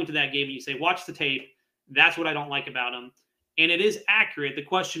 you just point to that game and you say, watch the tape. That's what I don't like about him. And it is accurate. The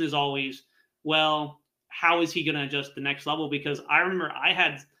question is always, well, how is he going to adjust the next level? Because I remember I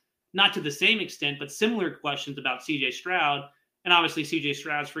had, not to the same extent, but similar questions about CJ Stroud. And obviously CJ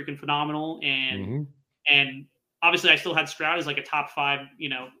Stroud's freaking phenomenal. And obviously I still had Stroud as like a top 5,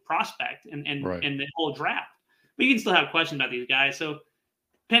 prospect and the whole draft. But you can still have questions about these guys. So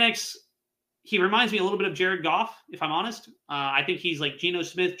Penix, he reminds me a little bit of Jared Goff, if I'm honest. I think he's like Geno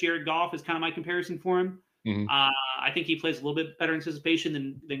Smith. Jared Goff is kind of my comparison for him. I think he plays a little bit better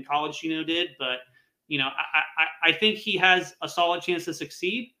anticipation than college Geno did. But, I think he has a solid chance to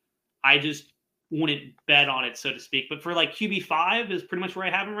succeed. I just wouldn't bet on it, so to speak. But for like QB5 is pretty much where I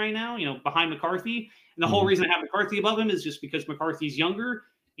have him right now, behind McCarthy. And the whole reason I have McCarthy above him is just because McCarthy's younger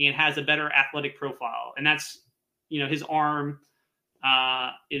and has a better athletic profile. And that's, his arm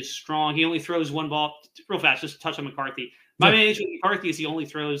is strong. He only throws one ball real fast, just to touch on McCarthy. My main issue with McCarthy is he only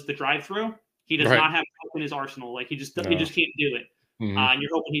throws the drive throw. He does not have help in his arsenal. Like he just can't do it. And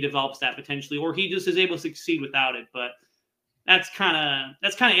you're hoping he develops that potentially, or he just is able to succeed without it. But that's kind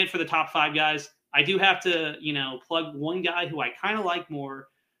of it for the top 5 guys. I do have to, plug one guy who I kind of like more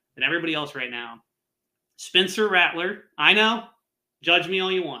than everybody else right now. Spencer Rattler. I know, judge me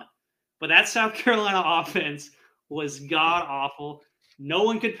all you want, but that South Carolina offense was god awful. No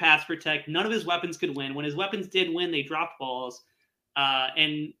one could pass protect. None of his weapons could win. When his weapons did win, they dropped balls.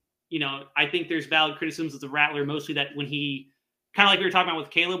 And I think there's valid criticisms of the Rattler, mostly that when he, kind of like we were talking about with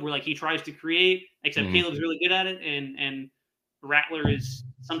Caleb, where like he tries to create, except Caleb's really good at it, and Rattler is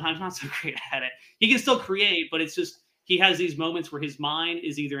sometimes not so great at it. He can still create, but it's just he has these moments where his mind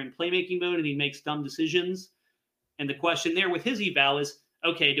is either in playmaking mode and he makes dumb decisions. And the question there with his eval is,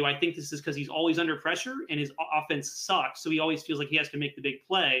 okay, do I think this is because he's always under pressure and his offense sucks, so he always feels like he has to make the big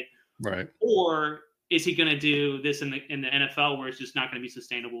play, right? Or is he going to do this in the NFL where it's just not going to be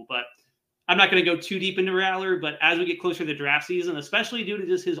sustainable? But I'm not going to go too deep into Rattler, but as we get closer to the draft season, especially due to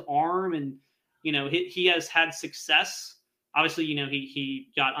just his arm and, he has had success. Obviously, he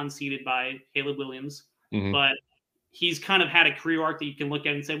got unseated by Caleb Williams, but he's kind of had a career arc that you can look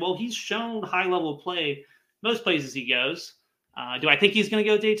at and say, well, he's shown high-level play most places he goes. Do I think he's going to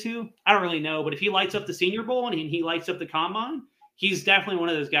go day 2? I don't really know, but if he lights up the Senior Bowl and he lights up the Combine, he's definitely one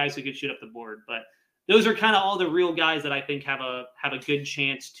of those guys who could shoot up the board. But those are kind of all the real guys that I think have a good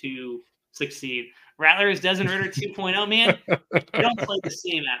chance to succeed. Rattler is Desmond Ritter 2.0, man. They don't play the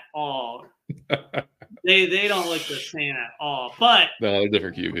same at all. They don't look the same at all. But no, they're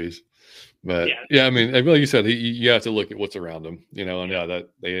different QBs. But yeah, I mean, like you said, you have to look at what's around him, and that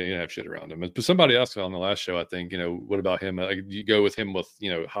they have shit around him. But somebody asked on the last show, I think, what about him? Like, you go with him with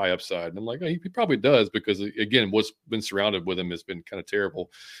high upside, and I'm like, oh, he probably does, because again, what's been surrounded with him has been kind of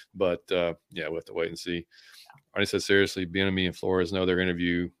terrible. But we have to wait and see. Arnie said, seriously, Bieniemy and Flores know their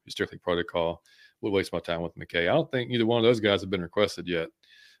interview is strictly protocol. Would waste my time with McKay. I don't think either one of those guys have been requested yet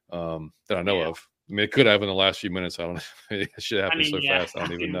that I know of. I mean, it could have in the last few minutes. I don't know. It should happen so fast. I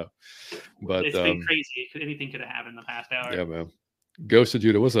don't even know. But it's been crazy. Anything could have happened in the past hour. Yeah, man. Ghost of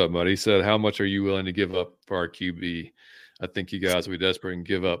Judah, what's up, buddy? He said, how much are you willing to give up for our QB? I think you guys will be desperate and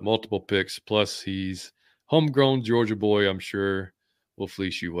give up multiple picks. Plus, he's homegrown Georgia boy. I'm sure will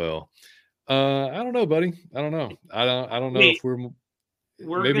fleece you well. I don't know, buddy. I don't know. I don't know. Wait, if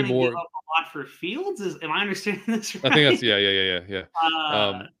we're maybe more. Give up a lot for Fields. Am I understanding this right? I think that's yeah.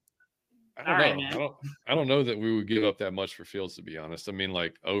 I don't know that we would give up that much for Fields, to be honest. I mean,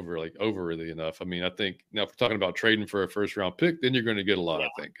 overly enough. I mean, I think now if we're talking about trading for a first round pick, then you're going to get a lot, I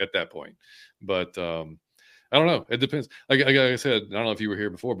think, at that point. But I don't know. It depends. Like I said, I don't know if you were here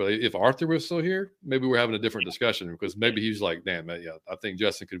before, but if Arthur was still here, maybe we're having a different discussion, because maybe he's like, damn, man, I think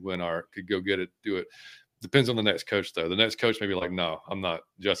Justin could could go get it, do it. Depends on the next coach, though. The next coach may be like, no, I'm not.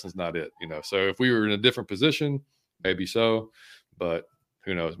 Justin's not it. So if we were in a different position, maybe so. But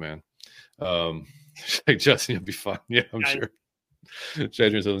who knows, man. Hey, Justin, you'll be fine. Yeah, I'm sure.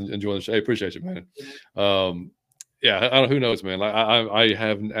 Shadrian says, enjoy the show. Hey, appreciate you, man. I don't. Who knows, man? I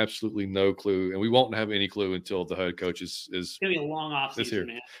have absolutely no clue, and we won't have any clue until the head coach is. It's gonna be a long off season,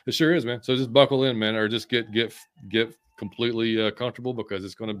 man. It sure is, man. So just buckle in, man, or just get completely comfortable, because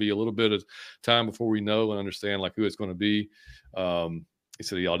it's going to be a little bit of time before we know and understand like who it's going to be. He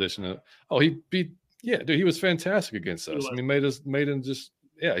said he auditioned. He was fantastic against us. I mean, made him just.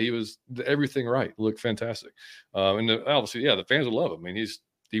 Yeah, he was everything right. Looked fantastic, and obviously, the fans will love him. I mean,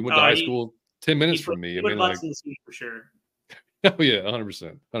 he went to high school 10 minutes from me. I mean, like, for sure. Oh yeah,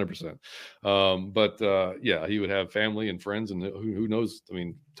 100%. He would have family and friends, and who knows? I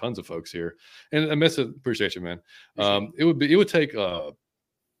mean, tons of folks here, and I miss it. Appreciate you, man. It would take, and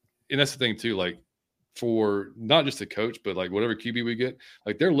that's the thing too. Like, for not just the coach, but like whatever QB we get,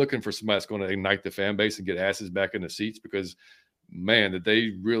 like they're looking for somebody that's going to ignite the fan base and get asses back in the seats, because man, did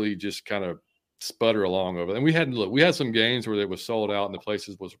they really just kind of sputter along over. And we had some games where it was sold out and the place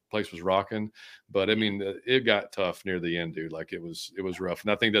was rocking, but I mean, it got tough near the end, dude. Like it was rough.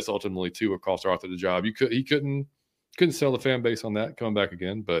 And I think that's ultimately too what cost Arthur the job. He couldn't sell the fan base on that coming back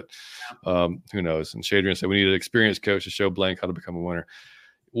again, but who knows? And Shadrian said we need an experienced coach to show Blank how to become a winner.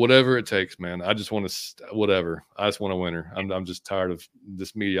 Whatever it takes, man. I just want to whatever. I just want a winner. I'm just tired of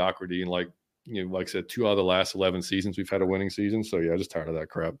this mediocrity, and like I said, 2 out of the last 11 seasons we've had a winning season. So yeah, just tired of that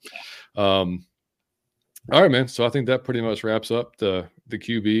crap. All right, man. So I think that pretty much wraps up the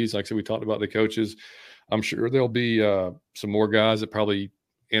QBs. Like I said, we talked about the coaches. I'm sure there'll be some more guys that probably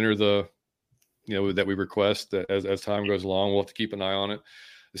enter the, that we request that as time goes along. We'll have to keep an eye on it.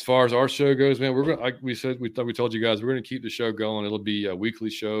 As far as our show goes, man, we're going to, like we said, we told you guys, we're going to keep the show going. It'll be a weekly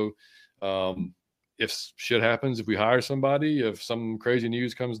show. If shit happens, if we hire somebody, if some crazy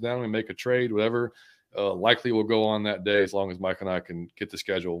news comes down, we make a trade, whatever, likely we'll go on that day as long as Mike and I can get the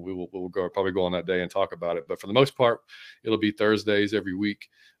schedule. We'll probably go on that day and talk about it. But for the most part, it'll be Thursdays every week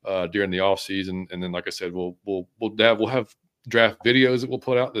during the off season. And then, like I said, we'll have draft videos that we'll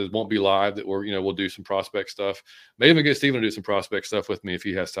put out that won't be live, that we'll do some prospect stuff. May even get Steven to do some prospect stuff with me if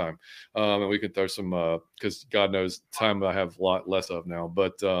he has time. And we can throw some, because God knows time I have a lot less of now.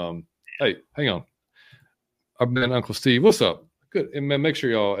 But hey, hang on. Our man Uncle Steve, what's up? Good. And man, make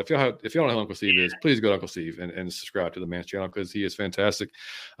sure y'all, if y'all don't know who Uncle Steve is, please go to Uncle Steve and subscribe to the man's channel because he is fantastic.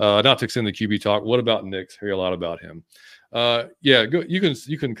 Not to extend the QB talk. What about Nick? Hear a lot about him. Yeah, go, you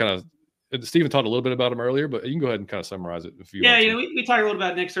can kind of, Steven talked a little bit about him earlier, but you can go ahead and kind of summarize it if you want. Yeah, we talked a little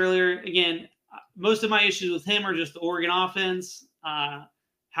about Nick's earlier. Again, most of my issues with him are just the Oregon offense,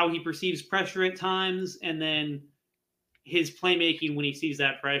 how he perceives pressure at times, and then his playmaking when he sees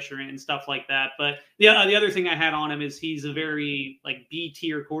that pressure and stuff like that. But the other thing I had on him is he's a very like B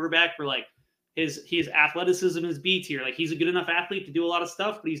tier quarterback, where like his athleticism is B tier. Like he's a good enough athlete to do a lot of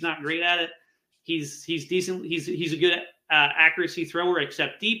stuff, but he's not great at it. He's decent. He's a good accuracy thrower,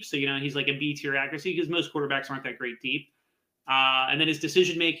 except deep. So, he's like a B tier accuracy because most quarterbacks aren't that great deep. And then his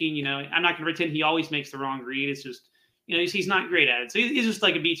decision making, I'm not going to pretend he always makes the wrong read. It's just, he's not great at it. So he's just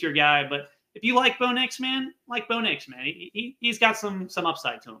like a B tier guy. But if you like Bo Nix, man, he's got some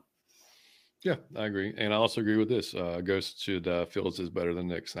upside to him. Yeah, I agree. And I also agree with this. Ghost should Fields is better than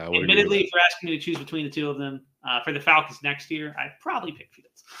Nix. Admittedly, if you're asking me to choose between the two of them for the Falcons next year, I'd probably pick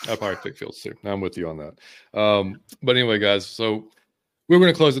Fields. I'd probably pick Fields too. I'm with you on that. But anyway, guys, so we're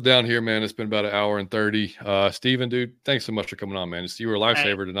going to close it down here, man. It's been about an hour and 30. Steven, dude, thanks so much for coming on, man. You were a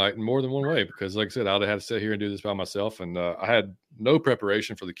lifesaver tonight in more than one way because, like I said, I'd have had to sit here and do this by myself. And I had no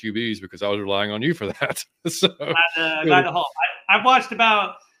preparation for the QBs because I was relying on you for that. So I've watched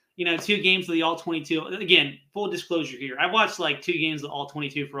about 2 games of the all 22. Again, full disclosure here. I've watched like 2 games of the all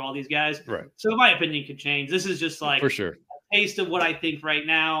 22 for all these guys. Right. So my opinion could change. This is just like for sure a taste of what I think right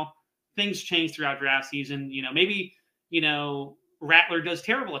now. Things change throughout draft season. Maybe, Rattler does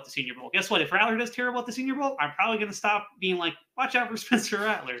terrible at the Senior Bowl. Guess what? If Rattler does terrible at the Senior Bowl, I'm probably going to stop being like, watch out for Spencer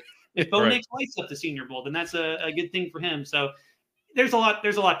Rattler. If Bo Nix lights up the Senior Bowl, then that's a good thing for him. So there's a lot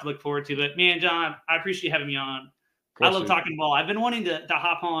to look forward to. But man, John, I appreciate having me on. I love talking ball. I've been wanting to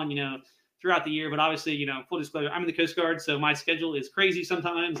hop on, throughout the year, but obviously, full disclosure, I'm in the Coast Guard, so my schedule is crazy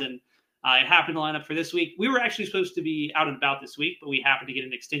sometimes, and it happened to line up for this week. We were actually supposed to be out and about this week, but we happened to get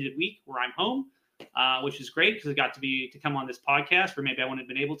an extended week where I'm home, which is great because I got to come on this podcast where maybe I wouldn't have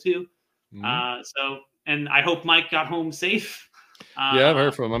been able to. And I hope Mike got home safe. Yeah, I've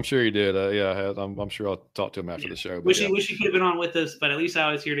heard from him. I'm sure he did. I'm sure I'll talk to him after the show. Wish he could have been on with us, but at least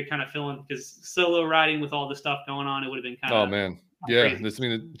I was here to kind of fill in because solo riding with all the stuff going on, it would have been kind of. Oh man, yeah.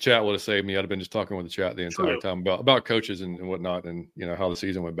 The chat would have saved me. I'd have been just talking with the chat the entire time about coaches and whatnot, and how the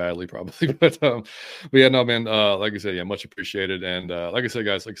season went badly probably. But yeah, no man. Like I said, yeah, much appreciated. And like I said,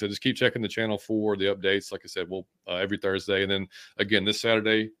 guys, just keep checking the channel for the updates. Like I said, we'll every Thursday, and then again this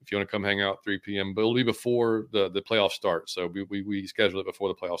Saturday if you want to come hang out 3 p.m. But it'll be before the playoffs start. So we schedule it before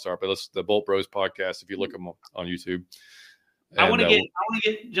the playoffs start. But the Bolt Bros podcast. If you look them on YouTube. I want to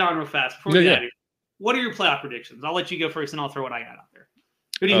get John real fast before we get out of here. What are your playoff predictions? I'll let you go first, and I'll throw what I got out there.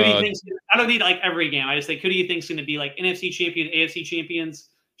 Who do you think? I don't need like every game. I just think who do you think is going to be like NFC champion, AFC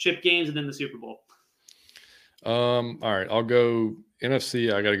championship games, and then the Super Bowl? All right, I'll go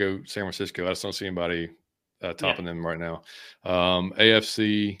NFC. I got to go San Francisco. I just don't see anybody topping them right now.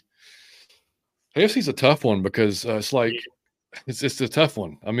 AFC's a tough one because it's like it's a tough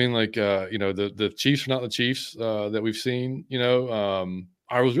one. I mean, like the Chiefs are not the Chiefs that we've seen.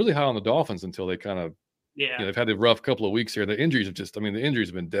 I was really high on the Dolphins until they kind of, they've had a rough couple of weeks here. The injuries the injuries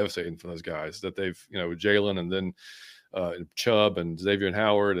have been devastating for those guys that they've, Jalen and then Chubb and Xavier and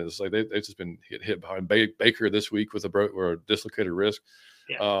Howard. And it's like they've just been hit behind Baker this week with a dislocated wrist.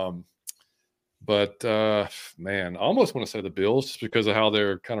 Yeah. But man, I almost want to say the Bills just because of how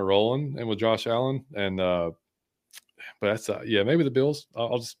they're kind of rolling and with Josh Allen. And but that's maybe the Bills.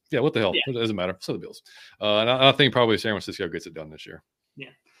 I'll just what the hell? It doesn't matter. So the Bills. And I think probably San Francisco gets it done this year. Yeah,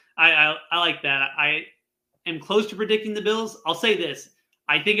 I like that. I am close to predicting the Bills. I'll say this: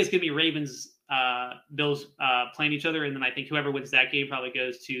 I think it's going to be Ravens, Bills playing each other, and then I think whoever wins that game probably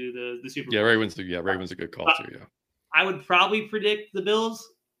goes to the Super Bowl. Ravens a good call too. Yeah, I would probably predict the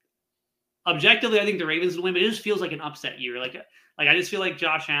Bills. objectively, I think the Ravens will win, but it just feels like an upset year. Like I just feel like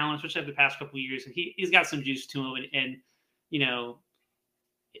Josh Allen, especially after the past couple of years, he's got some juice to him, and you know,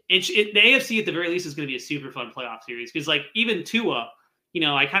 the AFC at the very least is going to be a super fun playoff series because like even Tua, you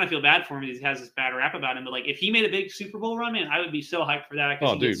know, I kind of feel bad for him because he has this bad rap about him, but like if he made a big Super Bowl run, man, I would be so hyped for that.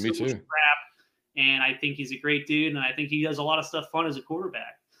 Oh, dude, me too. And I think he's a great dude, and I think he does a lot of stuff fun as a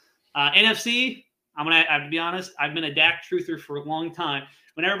quarterback. NFC, I have to be honest, I've been a Dak truther for a long time.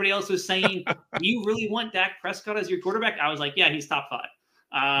 When everybody else was saying, do you really want Dak Prescott as your quarterback? I was like, yeah, he's top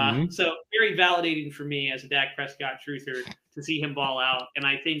 5. So very validating for me as a Dak Prescott truther to see him ball out. And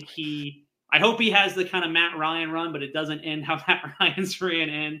I think I hope he has the kind of Matt Ryan run, but it doesn't end how Matt Ryan's ran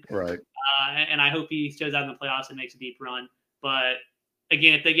in. Right. And I hope he shows out in the playoffs and makes a deep run. But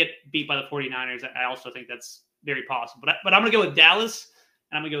again, if they get beat by the 49ers, I also think that's very possible. But I'm going to go with Dallas,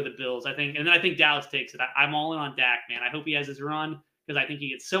 and I'm going to go with the Bills, I think. And then I think Dallas takes it. I'm all in on Dak, man. I hope he has his run because I think he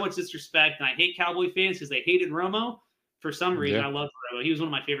gets so much disrespect. And I hate Cowboy fans because they hated Romo for some reason. Yeah. I love Romo. He was one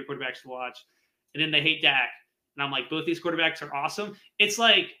of my favorite quarterbacks to watch. And then they hate Dak. And I'm like, both these quarterbacks are awesome. It's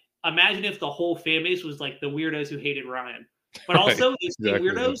like, imagine if the whole fan base was like the weirdos who hated Ryan. But also, these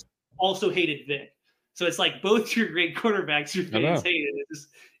weirdos also hated Vic. So it's like both your great quarterbacks your fans hated.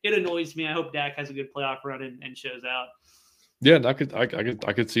 It annoys me. I hope Dak has a good playoff run and shows out. Yeah, I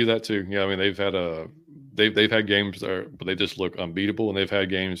could see that too. Yeah, I mean they've had games there, but they just look unbeatable, and they've had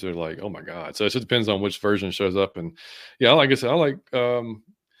games that are like, oh my god. So it just depends on which version shows up. And yeah, like I said, I like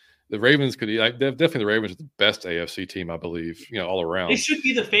the Ravens definitely the Ravens are the best AFC team, I believe. You know, all around. They should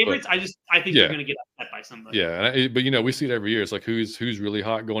be the favorites. But I think they're going to get upset by somebody. Yeah, but you know, we see it every year. It's like who's really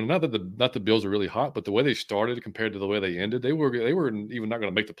hot going. Not that the Bills are really hot, but the way they started compared to the way they ended, they were even not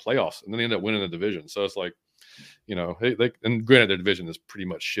going to make the playoffs, and then they ended up winning the division. So it's like, you know, they and granted their division is pretty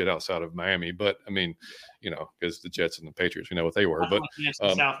much shit outside of Miami, but I mean, you know, because the Jets and the Patriots, we know what they were. But the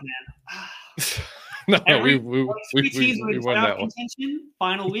South, man. No, we won that one.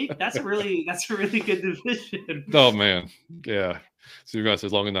 Final week. That's a really good division. Oh man, yeah. So you guys,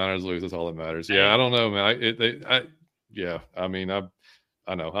 as long as Niners lose, that's all that matters. Yeah, I don't know, man. I mean,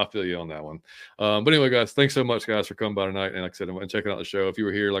 I know. I feel you on that one. But anyway, guys, thanks so much, guys, for coming by tonight. And like I said, and checking out the show. If you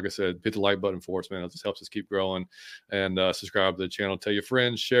were here, like I said, hit the like button for us, man. It just helps us keep growing. And subscribe to the channel. Tell your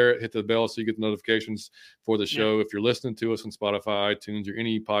friends, share it, hit the bell so you get the notifications for the show. If you're listening to us on Spotify, iTunes, or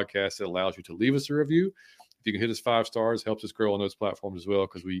any podcast that allows you to leave us a review, if you can hit us 5 stars, helps us grow on those platforms as well,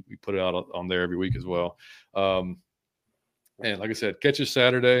 because we put it out on there every week as well. And like I said, catch us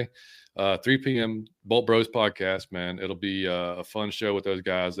Saturday. 3 p.m. Bolt Bros podcast, man. It'll be a fun show with those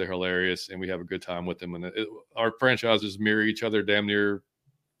guys. They're hilarious, and we have a good time with them. And our franchises mirror each other damn near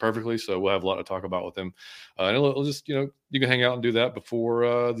perfectly, so we'll have a lot to talk about with them. And it'll just, you know, you can hang out and do that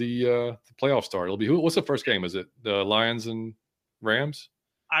before the playoffs start. It'll be what's the first game? Is it the Lions and Rams?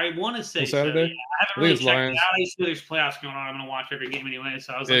 I want to say Saturday. So, yeah. I haven't really checked it out. I see there's playoffs going on. I'm going to watch every game anyway.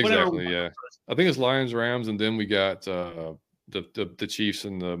 So I was like, exactly, whatever. Yeah. I think it's Lions, Rams, and then we got the Chiefs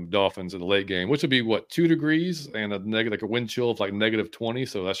and the Dolphins in the late game, which would be 2 degrees and like a wind chill of like -20.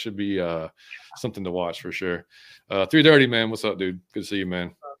 So that should be something to watch for sure. 3:30, man. What's up, dude? Good to see you,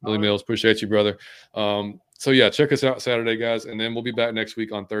 man. Billy Mills, appreciate you, brother. So yeah, check us out Saturday, guys, and then we'll be back next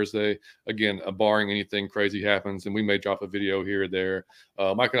week on Thursday. Again, barring anything crazy happens, and we may drop a video here or there.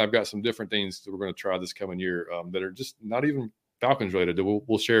 Mike and I've got some different things that we're going to try this coming year that are just not even Falcons related that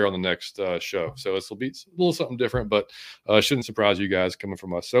we'll share on the next show. So this will be a little something different, but shouldn't surprise you guys coming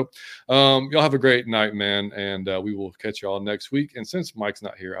from us. So y'all have a great night, man, and we will catch y'all next week. And since Mike's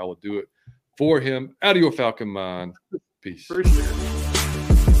not here, I will do it for him. Out of your Falcon mind. Peace. For sure.